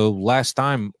the last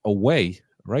time away,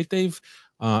 right, Dave?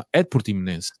 At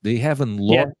Portimonense. They haven't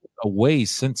lost away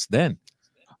since then.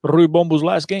 Rui Bombo's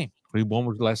last game. With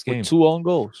 2 own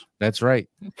goals. That's right.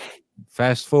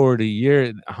 Fast forward a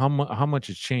year, how much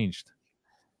has changed?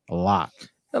 A lot.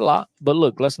 But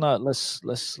look, let's not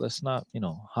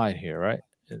hide here, right?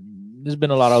 There's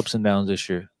been a lot of ups and downs this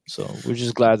year, so we're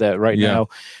just glad that now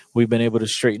we've been able to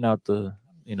straighten out the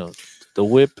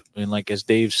whip. And like as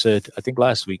Dave said, I think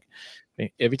last week,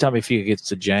 every time Benfica gets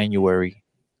to January,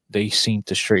 they seem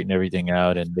to straighten everything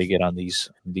out and they get on these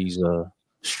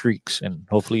streaks, and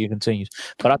hopefully it continues.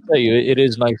 But I'll tell you, it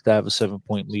is nice to have a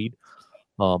 7-point lead.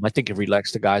 I think it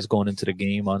relaxed the guys going into the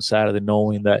game on Saturday,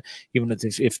 knowing that even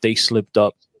if they slipped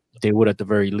up, they would at the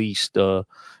very least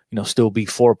still be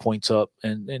 4 points up,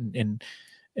 and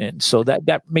so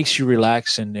that makes you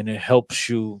relax, and it helps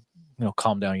you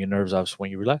calm down your nerves. Obviously,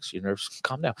 when you relax, your nerves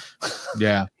calm down.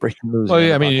 Yeah. Breaking news. Well, man,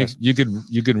 yeah, I about mean, that.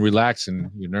 you can relax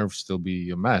and your nerves still be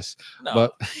a mess. No,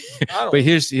 But I don't- but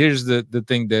here's the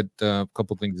thing that a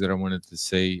couple things that I wanted to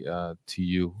say to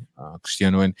you,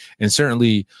 Cristiano, and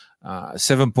certainly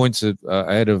 7 points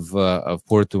ahead of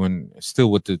Porto, and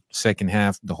still with the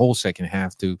whole second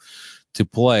half to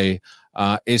play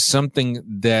is something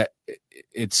that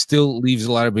it still leaves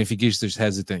a lot of Benfiquistas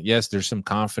hesitant. Yes, there's some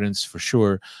confidence for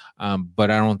sure, but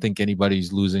I don't think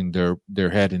anybody's losing their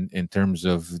head in terms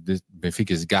of this.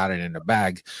 Benfica's got it in the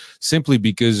bag, simply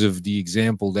because of the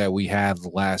example that we had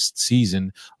last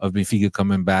season of Benfica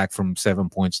coming back from 7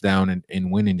 points down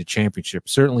and winning the championship.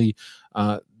 Certainly,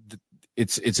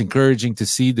 it's encouraging to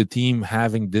see the team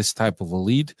having this type of a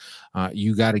lead.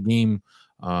 You got a game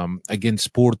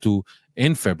against Porto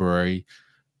in February.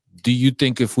 Do you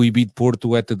think if we beat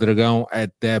Porto at the Dragão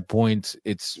at that point,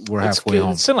 we're halfway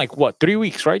home? It's in like what, 3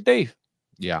 weeks, right, Dave?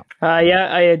 Yeah.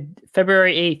 Yeah, I had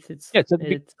February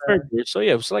 8th. So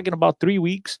yeah, it was like in about 3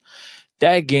 weeks.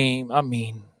 That game, I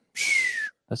mean,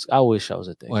 I wish I was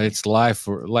at that. Well, game. it's life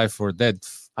or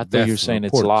death. I thought you were saying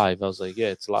it's live. I was like, yeah,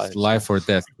 it's live. It's life or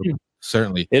death.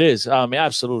 Certainly, it is. I mean,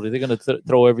 absolutely. They're going to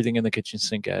throw everything in the kitchen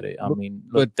sink at it. I mean,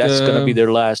 look, but that's going to be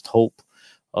their last hope.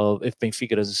 Of if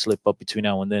Benfica doesn't slip up between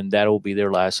now and then, that will be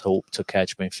their last hope to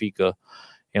catch Benfica.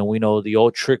 And we know the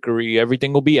old trickery,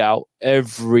 everything will be out.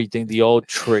 Everything, the old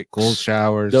tricks. Cold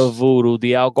showers. The voodoo,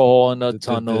 the alcohol in the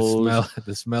tunnels.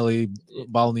 The smelly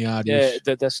balnearios.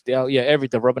 Yeah, that's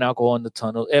everything. Rubbing alcohol in the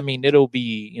tunnel. I mean, it'll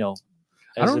be,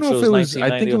 I don't know if it was,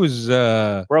 I think it was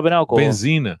rubbing alcohol.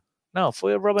 Benzina. No,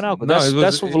 for rubbing alcohol. No,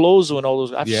 that's with Veloso and all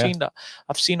those. I've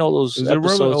seen all those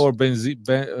episodes. Or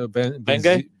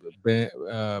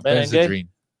Benzedrine,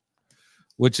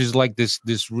 which is like this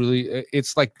really,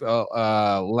 it's like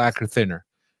lacquer thinner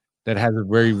that has a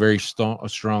very, very strong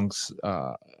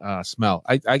smell.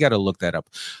 I got to look that up.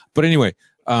 But anyway,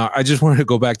 I just wanted to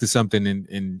go back to something,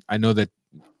 and I know that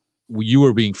you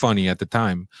were being funny at the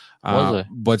time,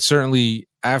 but certainly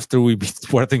after we beat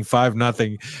Sporting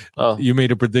 5-0, you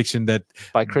made a prediction that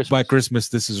by Christmas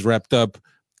this is wrapped up.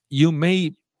 You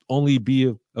may only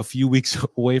be a few weeks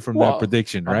away from that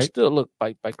prediction, right? Still, look,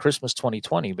 by Christmas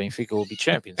 2020, Benfica will be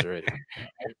champions already.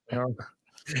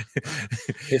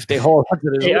 If they hold on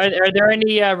to this. Are there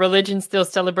any religions still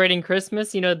celebrating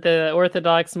Christmas? The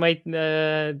Orthodox might.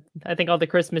 I think all the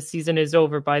Christmas season is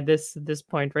over by this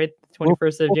point, right?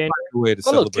 21st of January.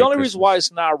 Look, the only reason why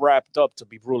it's not wrapped up, to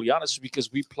be brutally honest, is because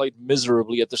we played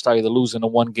miserably at the start of the losing the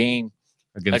one game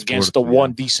against the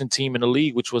one decent team in the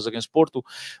league, which was against Porto.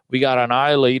 We got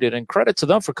annihilated, and credit to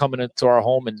them for coming into our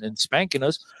home and spanking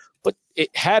us. But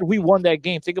had we won that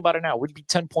game, think about it now, we'd be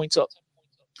 10 points up.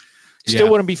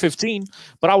 Still wouldn't be 15,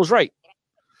 but I was right.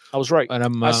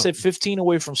 I said 15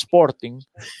 away from Sporting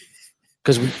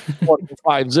because we Sporting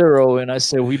 5-0, and I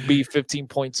said we'd be 15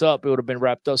 points up. It would have been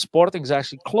wrapped up. Sporting's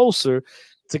actually closer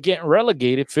to getting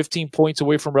relegated, 15 points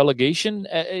away from relegation,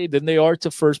 than they are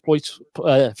to first place,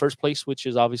 which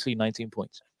is obviously 19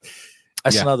 points.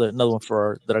 That's another one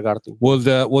for the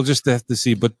Dragão. We'll just have to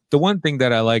see. But the one thing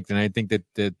that I liked, and I think that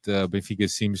Benfica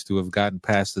seems to have gotten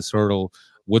past the hurdle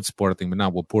with Sporting, but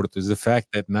not with Porto, is the fact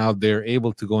that now they're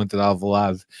able to go into the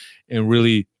Alvalade and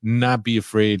really not be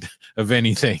afraid of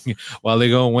anything. When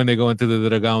they go into the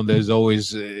Dragão, there's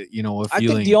always a feeling. I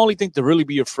think the only thing to really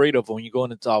be afraid of when you go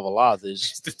into Alvalade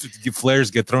is the flares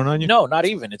get thrown on you. No, not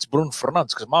even. It's Bruno Fernandes,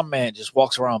 because my man just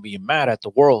walks around being mad at the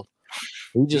world.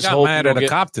 He just got mad at a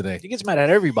cop today. He gets mad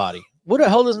at everybody. What the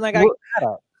hell doesn't that guy get mad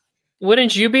at?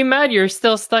 Wouldn't you be mad? You're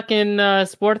still stuck in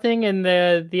Sporting, and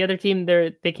the other team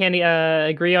they can't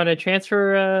agree on a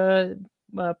transfer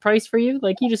price for you.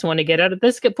 Like, you just want to get out of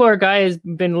this. Poor guy has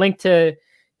been linked to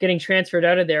getting transferred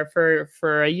out of there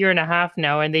for a year and a half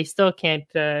now, and they still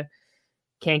can't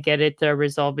get it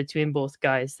resolved between both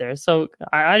guys there. So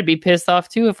I'd be pissed off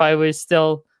too if I was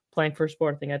still playing for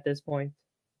Sporting at this point.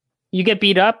 You get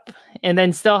beat up, and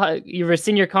then still you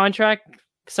rescind your contract,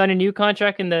 sign a new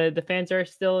contract, and the fans aren't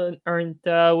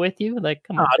with you. Like,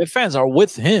 come on. The fans are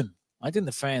with him. I think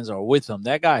the fans are with him.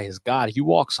 That guy is God. He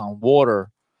walks on water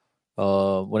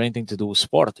with anything to do with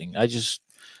Sporting. I just,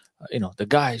 the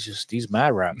guy is he's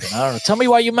mad rapping. I don't know. Tell me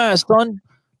why you mad, son.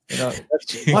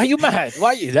 Why you mad?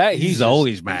 Why you that? He's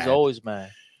always mad. He's always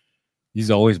mad. He's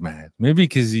always mad. Maybe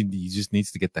because he just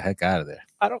needs to get the heck out of there.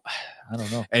 I don't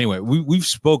know. Anyway, we've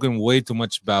spoken way too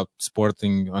much about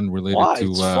Sporting unrelated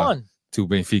to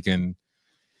Benfica, and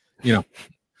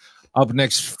up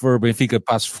next for Benfica,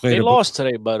 Paços Ferreira. They lost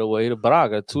today, by the way, to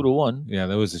Braga 2-1. Yeah,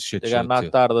 that was a shit show. They got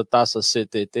knocked out of the Taça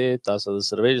CTT, Taça de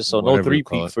Cerveja, so no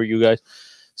three-peat for you guys.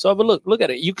 So, but look at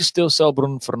it. You could still sell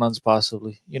Bruno Fernandes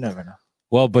possibly. You never know.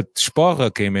 Well, but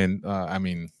Sporra came in.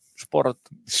 Sport.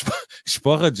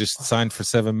 Sporra just signed for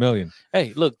 $7 million.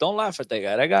 Hey, look! Don't laugh at that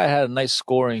guy. That guy had a nice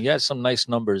scoring. He had some nice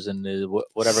numbers in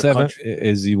whatever country.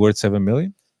 Is he worth $7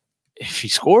 million? If he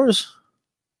scores,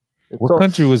 what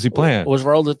country was he playing? Was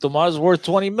Raul de Tomás worth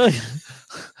 $20 million?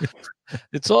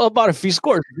 It's all about if he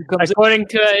scores. According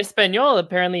to Espanol,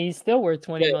 apparently he's still worth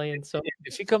 $20 million. So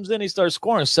if he comes in, he starts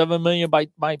scoring. $7 million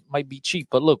might be cheap.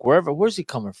 But look, where's he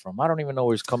coming from? I don't even know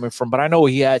where he's coming from. But I know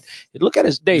he had. Look at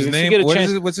his day. His name,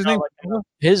 what's his name?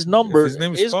 His numbers.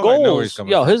 His goals.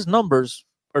 Yo, his numbers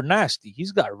are nasty.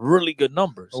 He's got really good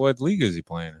numbers. What league is he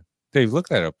playing in? Dave, look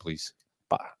that up, please.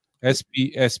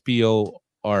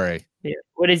 SPORA. Yeah.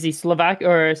 What is he? Slovak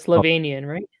or Slovenian,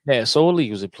 right? Yeah. So what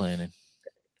league was he playing in?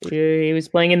 He was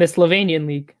playing in the Slovenian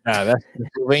league. That's the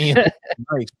Slovenian.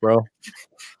 Nice, bro.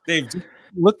 Dave,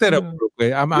 look that up real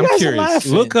quick. I'm curious.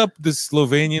 Look up the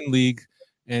Slovenian league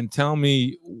and tell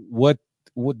me what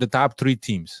the top 3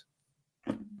 teams.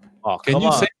 Oh, can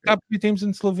you say top 3 teams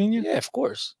in Slovenia? Yeah, of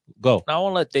course. Go. Now I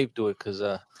won't let Dave do it because.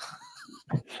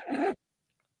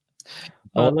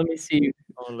 Let me see.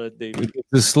 I'll let Dave.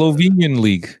 The Slovenian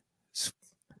league.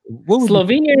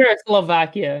 Slovenia or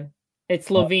Slovakia? It's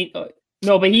Slovenia.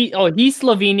 No, but he's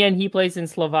Slovenian. He plays in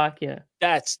Slovakia.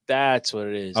 That's what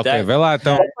it is. Okay,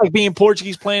 that's like being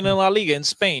Portuguese playing in La Liga in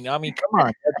Spain. I mean, come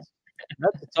on,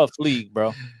 that's a tough league,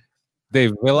 bro.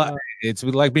 Dave, it's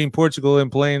like being Portugal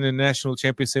and playing the national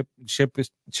championship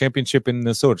in the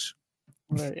Açores.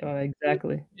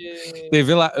 Exactly. Dave,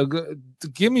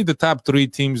 give me the top 3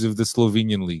 teams of the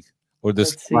Slovenian league or the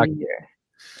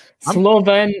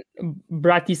Slovan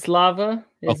Bratislava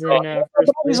is in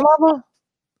first place.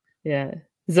 Yeah.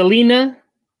 Zelina.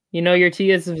 You know your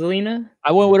Tia Zelina?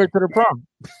 I went with her to the prom.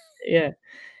 Yeah.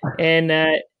 And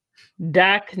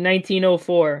DAC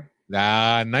 1904.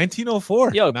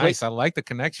 1904. Yo, nice. I like the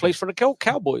connection. Plays for the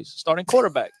Cowboys, starting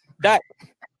quarterback. DAC.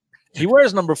 He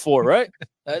wears number 4, right?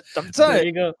 I'm telling There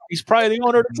you go. He's probably the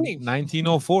owner of the team.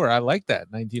 1904. I like that.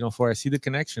 1904. I see the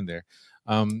connection there.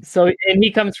 So and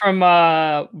he comes from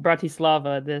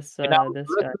Bratislava. This guy.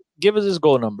 Give us his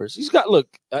goal numbers. He's got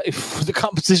the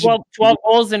competition. 12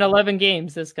 goals in 11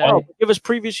 games. This guy. Oh, give us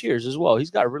previous years as well.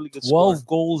 He's got really good. 12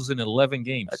 goals in 11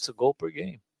 games. That's a goal per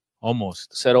game.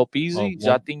 Almost. Será Pizzi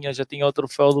já tinha o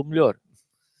troféu do melhor.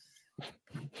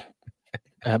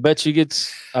 I bet you.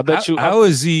 How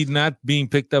is he not being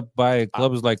picked up by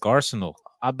clubs like Arsenal?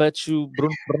 I bet you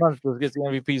Bruno Fernandes gets the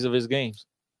MVPs of his games.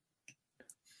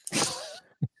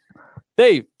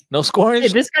 Dave, no scoring. Hey,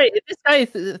 this guy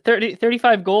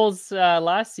 35 goals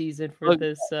last season for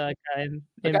this guy in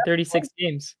 36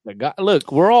 games.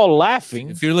 Look, we're all laughing.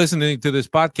 If you're listening to this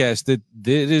podcast,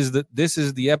 this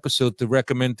is the episode to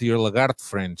recommend to your Lagarde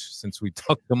friends, since we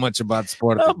talk so much about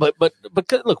sport. No, but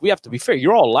look, we have to be fair.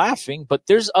 You're all laughing, but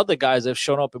there's other guys that have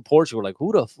shown up in Portugal like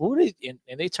who and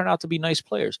they turn out to be nice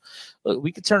players. Look,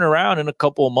 we could turn around in a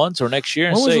couple of months or next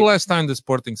year. When was the last time the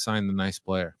Sporting signed a nice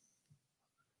player?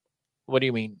 What do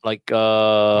you mean? Like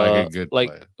a good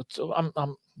player.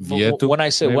 When I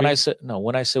said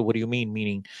what do you mean?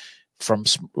 Meaning from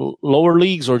lower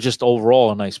leagues or just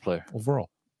overall a nice player? Overall.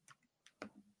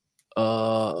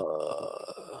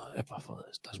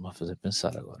 Estás-me a fazer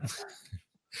pensar agora.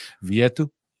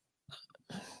 Vieto?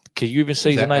 Can you even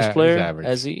say he's a nice player?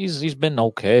 He's been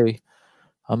okay.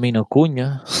 I mean,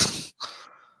 Acuna,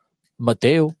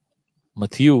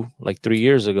 Mathieu, like 3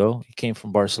 years ago, he came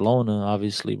from Barcelona.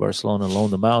 Obviously, Barcelona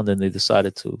loaned him out, and then they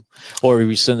decided to, or he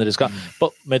rescinded his contract.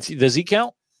 But Mathieu, does he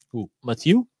count? Who?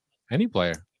 Mathieu? Any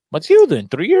player. Mathieu, then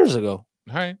 3 years ago.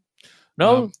 All right.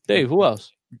 No, Dave. Who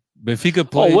else? Benfica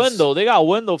plays. Wendell. They got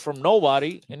Wendell from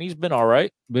nobody, and he's been all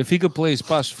right. Benfica plays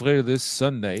Paço Ferreira this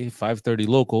Sunday, 5:30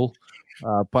 local.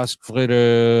 Paço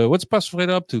Ferreira. What's Paço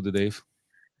Ferreira up to, Dave?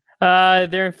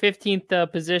 They're in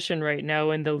 15th position right now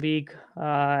in the league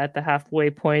at the halfway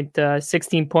point.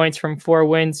 16 points from 4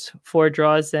 wins, 4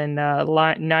 draws, and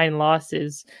 9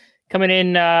 losses. Coming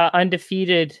in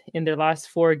undefeated in their last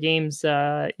 4 games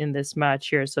in this match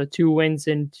here. So 2 wins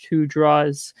and 2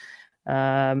 draws.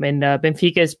 And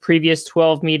Benfica's previous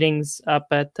 12 meetings up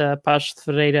at Paço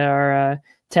Ferreira are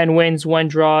 10 wins, 1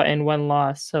 draw, and 1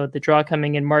 loss. So the draw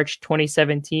coming in March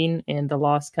 2017 and the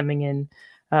loss coming in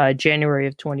January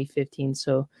of 2015.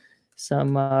 So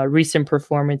some recent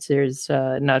performances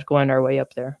not going our way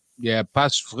up there. Yeah,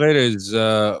 Paço Ferreira is.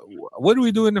 What do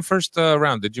we do in the first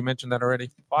round? Did you mention that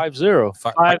already? 5-0.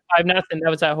 5-0. That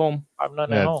was at home.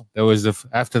 5-0 at home. That was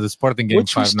after the Sporting game.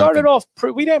 Which we started off.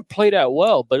 We didn't play that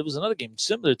well, but it was another game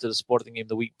similar to the Sporting game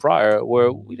the week prior,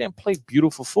 where we didn't play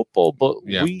beautiful football, but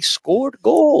we scored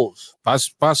goals.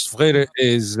 Paços Ferreira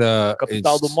is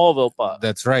Capital do Móvel, pa.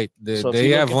 That's right. They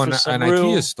have an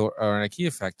IKEA store or an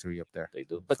IKEA factory up there. They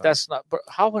do, but that's not. But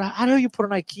how do you put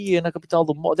an IKEA in a Capital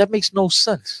do Móvel? That makes no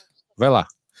sense. Voilà.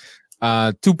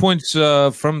 2 points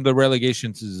from the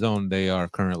relegation zone they are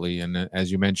currently, and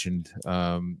as you mentioned,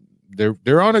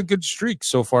 they're on a good streak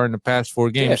so far in the past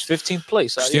 4 games. Yeah, 15th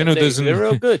place. Cristiano they're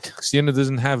real good. Cristiano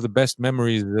doesn't have the best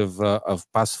memories of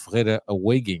Paços Ferreira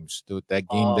away games. That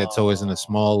game that's always in a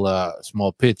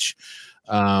small pitch.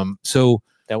 So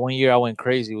that one year I went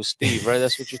crazy with Steve, right?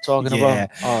 That's what you're talking about.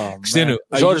 Oh, Cristiano,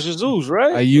 Jorge Jesus,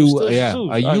 right? Are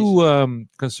you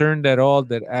concerned at all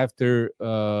that after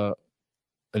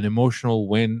an emotional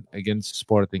win against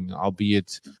Sporting,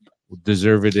 albeit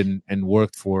deserved and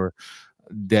worked for,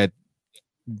 that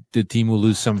the team will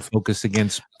lose some focus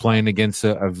against playing against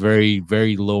a very,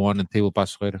 very low on the table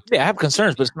Paços Ferreira? Yeah, I have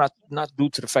concerns, but it's not due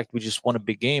to the fact we just won a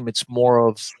big game. It's more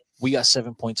of we got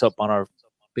 7 points up on our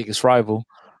biggest rival,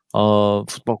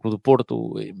 Futebol Clube do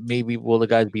Porto. Maybe will the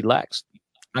guys be lax?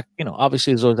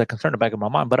 Obviously there's always that concern in the back of my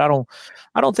mind, but I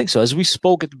don't think so. As we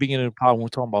spoke at the beginning of the pod when we were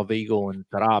talking about Vigo and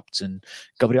Tarapts and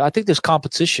Gabriel, I think there's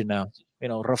competition now.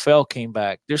 Rafael came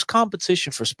back. There's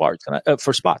competition for spots, and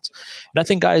I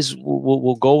think guys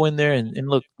will go in there and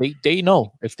look. They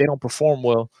know if they don't perform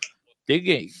well,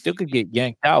 they could get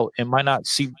yanked out and might not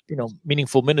see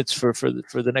meaningful minutes for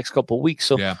the next couple of weeks.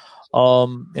 So,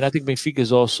 and I think Benfica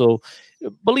is also,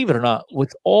 believe it or not,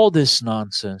 with all this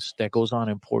nonsense that goes on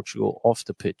in Portugal off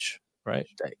the pitch, right?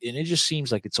 And it just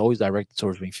seems like it's always directed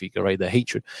towards Benfica, right? The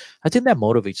hatred. I think that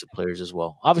motivates the players as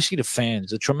well. Obviously, the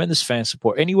fans, the tremendous fan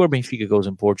support. Anywhere Benfica goes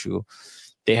in Portugal,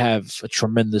 they have a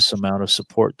tremendous amount of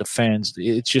support. The fans,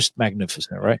 it's just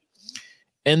magnificent, right?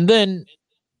 And then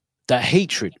the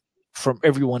hatred from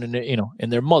everyone in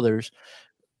and their mothers.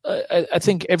 I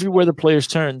think everywhere the players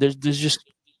turn, there's just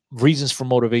reasons for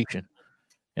motivation,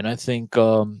 and I think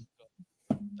they'll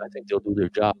do their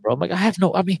job, bro.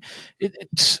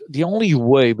 It's the only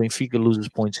way Benfica loses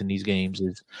points in these games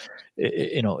is,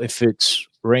 if it's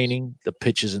raining, the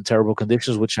pitch is in terrible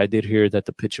conditions, which I did hear that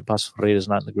the pitch in Paços Ferreira is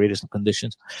not in the greatest of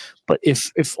conditions. But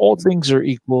if all things are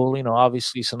equal,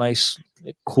 obviously it's a nice,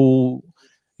 cool,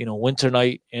 winter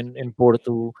night in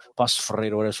Porto, Paços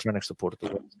Ferreira, whatever's right next to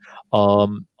Porto,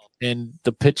 and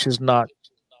the pitch is not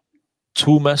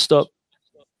too messed up,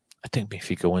 I think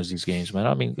Benfica wins these games, man.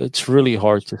 I mean, it's really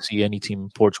hard to see any team in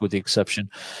Portugal, with the exception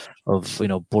of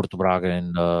Porto Braga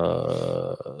and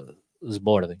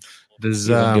Sporting,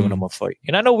 giving them a fight.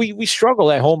 And I know we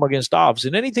struggle at home against Dobbs,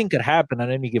 and anything could happen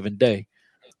on any given day.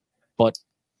 But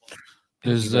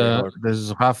does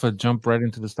Rafa jump right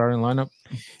into the starting lineup?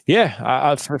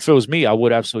 Yeah, if it was me, I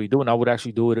would absolutely do it. And I would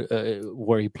actually do it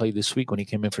where he played this week when he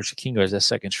came in for Chiquinho as that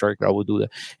second striker. I would do that.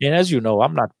 And as you know,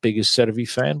 I'm not the biggest Servi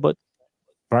fan, but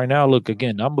right now, look,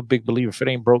 again, I'm a big believer. If it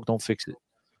ain't broke, don't fix it.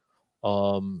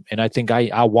 And I think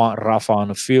I want Rafa on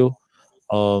the field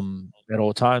at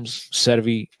all times.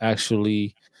 Servi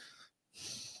actually,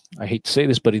 I hate to say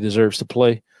this, but he deserves to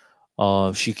play.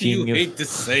 Chiquinho, you hate to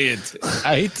say it.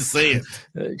 I hate to say it.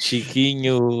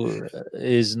 Chiquinho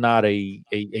is not a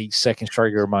second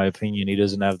striker, in my opinion. He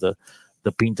doesn't have the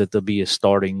pinta to be a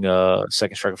starting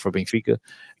second striker for Benfica.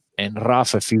 And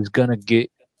Rafa, if he's going to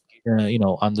get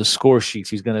on the score sheet,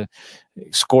 he's going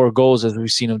to score goals as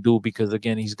we've seen him do, because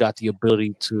again, he's got the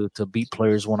ability to beat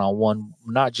players one-on-one,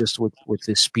 not just with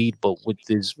his speed, but with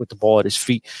the ball at his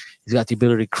feet. He's got the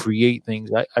ability to create things.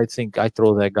 I think I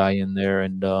throw that guy in there,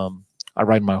 and I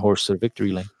ride my horse to the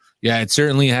victory lane. Yeah, it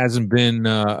certainly hasn't been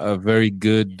a very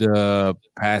good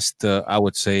past, I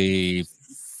would say,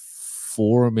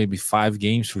 4, maybe 5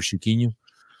 games for Chiquinho.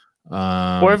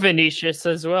 Or Vinicius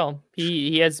as well.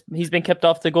 He's been kept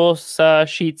off the goal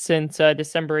sheet since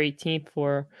December 18th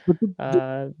for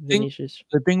Vinicius.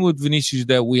 The thing with Vinicius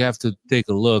that we have to take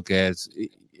a look at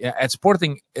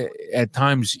Sporting, at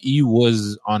times he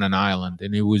was on an island,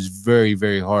 and it was very,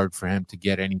 very hard for him to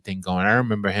get anything going. I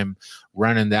remember him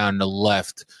running down the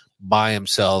left by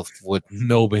himself with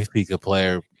no Benfica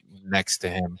player next to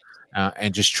him.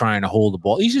 And just trying to hold the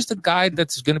ball. He's just a guy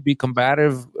that's going to be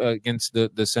combative against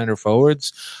the center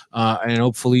forwards, and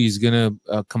hopefully he's going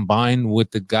to combine with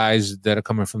the guys that are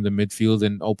coming from the midfield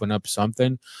and open up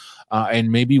something,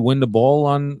 and maybe win the ball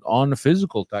on the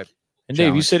physical type. And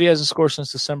Dave, you said he hasn't scored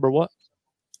since December what?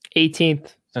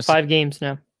 18th. That's 5 games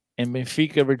now. and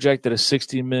Benfica rejected a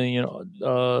 60 million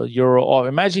euro offer.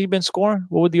 Imagine he'd been scoring.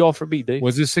 What would the offer be, Dave?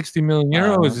 Was it 60 million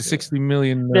euro or was it 60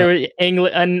 million? There was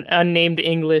unnamed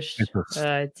English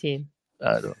team.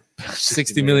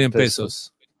 60 million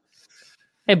pesos.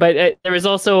 Hey, but there was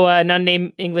also an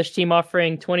unnamed English team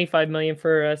offering 25 million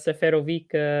for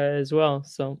Seferovic as well.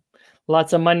 So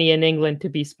lots of money in England to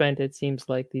be spent, it seems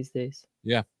like these days.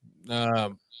 Yeah.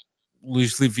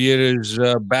 Luis Vieira's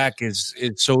back is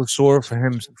so sore for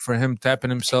him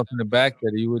tapping himself in the back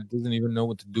that he doesn't even know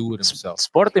what to do with himself.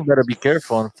 Sporting better be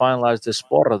careful and finalize this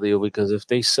Sporra deal, because if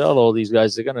they sell all these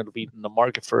guys, they're going to be in the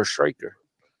market for a striker.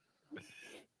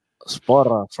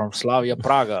 Sporra from Slavia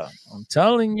Praga. I'm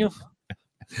telling you.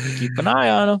 Keep an eye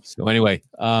on him. So anyway,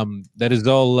 that is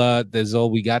all. That's all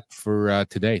we got for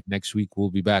today. Next week we'll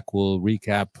be back. We'll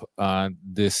recap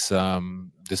this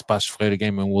past Friday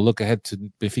game, and we'll look ahead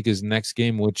to Benfica's next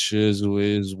game, which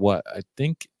is what I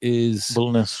think is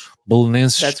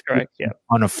Belenenses. That's correct. Yeah,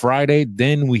 on a Friday.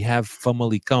 Then we have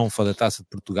Famalicão for the Taça de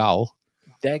Portugal.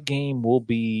 That game will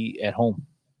be at home.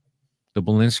 The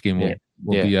Belenenses game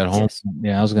will be at home. Yes.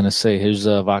 Yeah, I was gonna say here's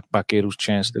Vaqueiro's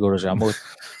chance to go to Jamor.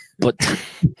 But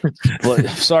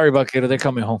sorry, Vaqueiro, they're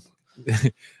coming home.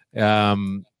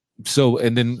 So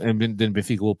and then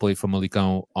Benfica will play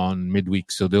Famalicão on midweek.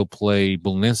 So they'll play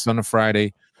Belenenses on a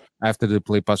Friday. After they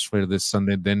play Paços Ferreira this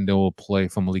Sunday, then they will play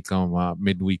Famalicão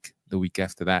midweek the week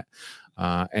after that.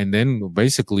 And then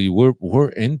basically we're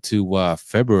into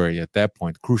February at that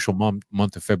point. Crucial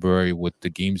month of February with the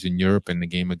games in Europe and the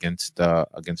game against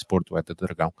Porto at the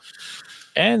Dragão.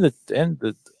 And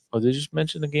did you just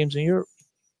mention the games in Europe?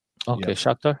 Okay, yeah.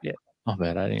 Shakhtar? Yeah. Oh,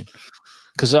 bad. I didn't.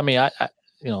 Because, I mean, I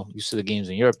you see the games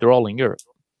in Europe. They're all in Europe.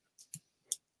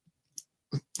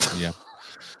 Yeah.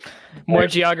 More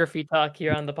geography talk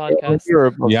here on the podcast.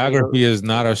 Geography is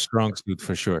not our strong suit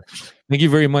for sure. Thank you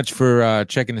very much for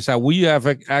checking this out. We have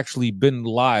actually been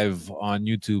live on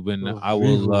YouTube, and I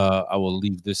will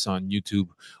leave this on YouTube.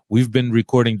 We've been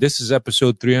recording. This is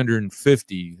episode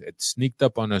 350. It sneaked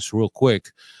up on us real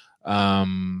quick.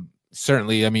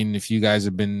 Certainly, I mean, if you guys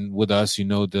have been with us, you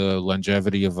know the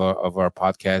longevity of our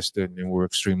podcast, and we're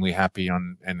extremely happy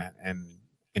on and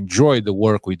enjoy the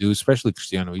work we do, especially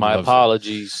Cristiano. My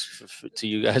apologies to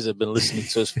you guys that have been listening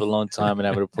to us for a long time and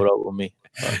having to put up with me.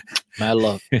 Mad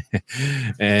love.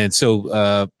 And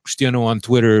so Cristiano on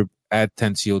Twitter at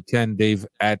Tencio10, Dave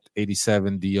at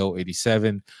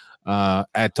 87DO87,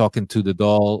 at Talking to the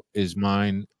Doll is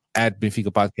mine. At Benfica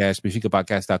Podcast,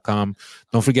 BenficaPodcast.com.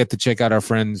 Don't forget to check out our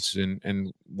friends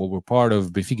and what we're part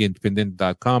of,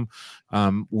 BenficaIndependent.com.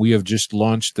 We have just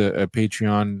launched a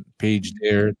Patreon page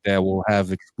there that will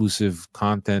have exclusive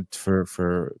content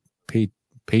for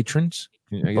patrons.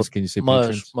 I guess, can you say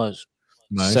patrons? Mas.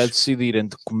 Se decidirem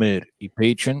de comer e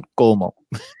patron, como.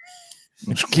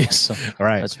 All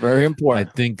right, that's very important.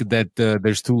 I think that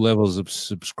there's 2 levels of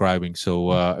subscribing.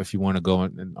 So if you want to go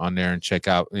on there and check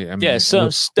out, I mean, so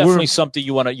it's definitely something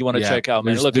you want to check out,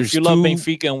 man. Look, if you love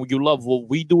Benfica and you love what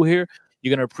we do here,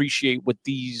 you're gonna appreciate what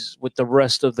the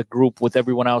rest of the group, what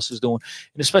everyone else is doing,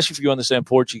 and especially if you understand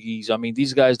Portuguese. I mean,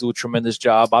 these guys do a tremendous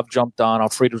job. I've jumped on,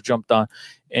 Alfredo's jumped on,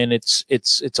 and it's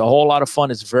a whole lot of fun.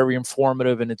 It's very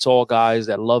informative, and it's all guys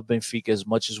that love Benfica as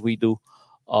much as we do.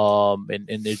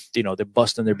 And they're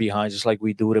busting their behinds just like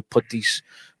we do to put these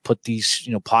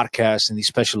podcasts and these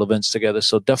special events together.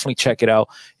 So definitely check it out.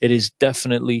 It is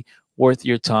definitely worth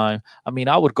your time. I mean,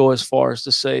 I would go as far as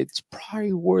to say it's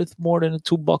probably worth more than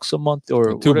 $2 a month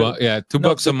or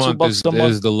 $2 a month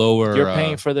is the lower. You're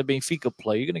paying for the Benfica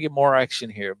play. You're gonna get more action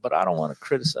here, but I don't want to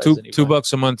criticize anybody.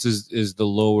 $2 a month is the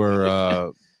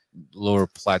lower lower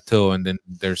plateau, and then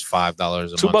there's $5 a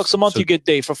month. $2 a month, you get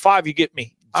Dave. For $5, you get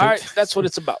me. All right, that's what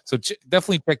it's about. So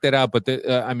definitely check that out. But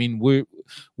I mean, we're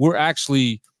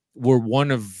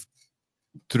one of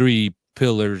 3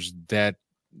 pillars that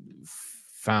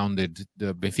founded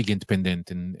the Benfica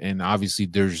Independent, and obviously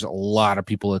there's a lot of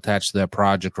people attached to that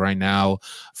project right now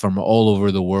from all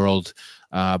over the world.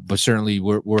 But certainly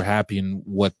we're happy in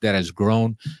what that has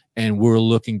grown, and we're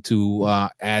looking to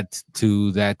add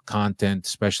to that content,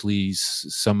 especially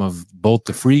some of both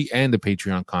the free and the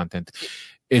Patreon content.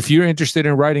 If you're interested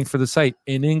in writing for the site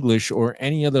in English or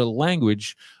any other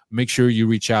language, make sure you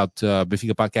reach out to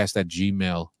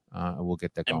BenficaPodcast@gmail. We'll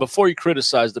get that going. And before you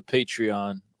criticize the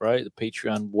Patreon, right, the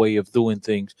Patreon way of doing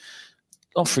things,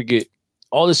 don't forget,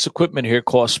 all this equipment here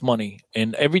costs money,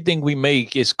 and everything we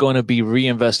make is going to be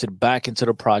reinvested back into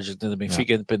the project and the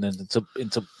Benfica Independent,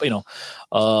 into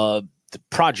the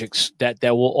projects that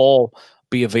will all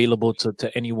be available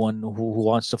to anyone who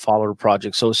wants to follow the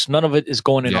project. So none of it is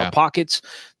going in our pockets.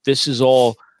 This is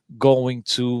all going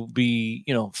to be,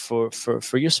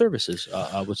 for your services,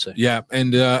 I would say. Yeah,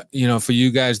 and for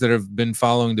you guys that have been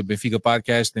following the Benfica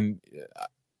podcast, and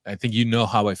I think you know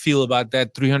how I feel about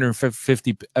that.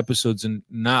 350 episodes, and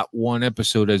not one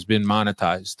episode has been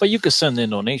monetized. But you could send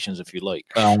in donations if you like.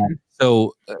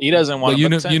 So he doesn't want.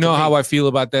 You know how I feel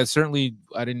about that. Certainly,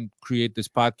 I didn't create this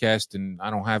podcast, and I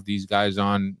don't have these guys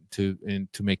on to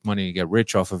make money and get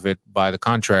rich off of it. By the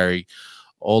contrary,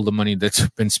 all the money that's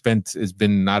been spent has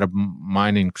been out of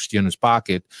mine and Cristiano's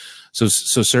pocket. So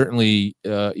certainly,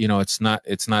 it's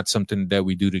not something that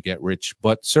we do to get rich.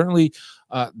 But certainly,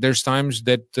 there's times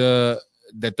that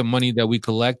the money that we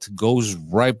collect goes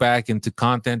right back into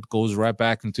content, goes right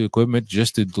back into equipment,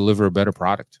 just to deliver a better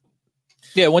product.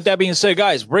 Yeah. With that being said,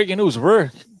 guys, breaking news. No,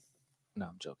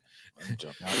 I'm joking.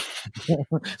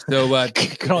 So you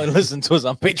can only listen to us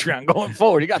on Patreon going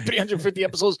forward. You got 350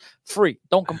 episodes free.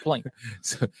 Don't complain.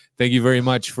 So thank you very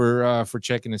much for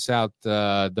checking us out.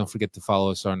 Don't forget to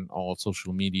follow us on all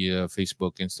social media: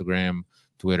 Facebook, Instagram,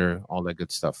 Twitter, all that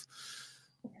good stuff.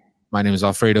 My name is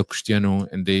Alfredo. Cristiano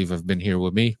and Dave have been here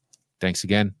with me. Thanks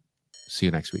again. See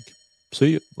you next week.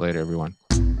 See you later, everyone.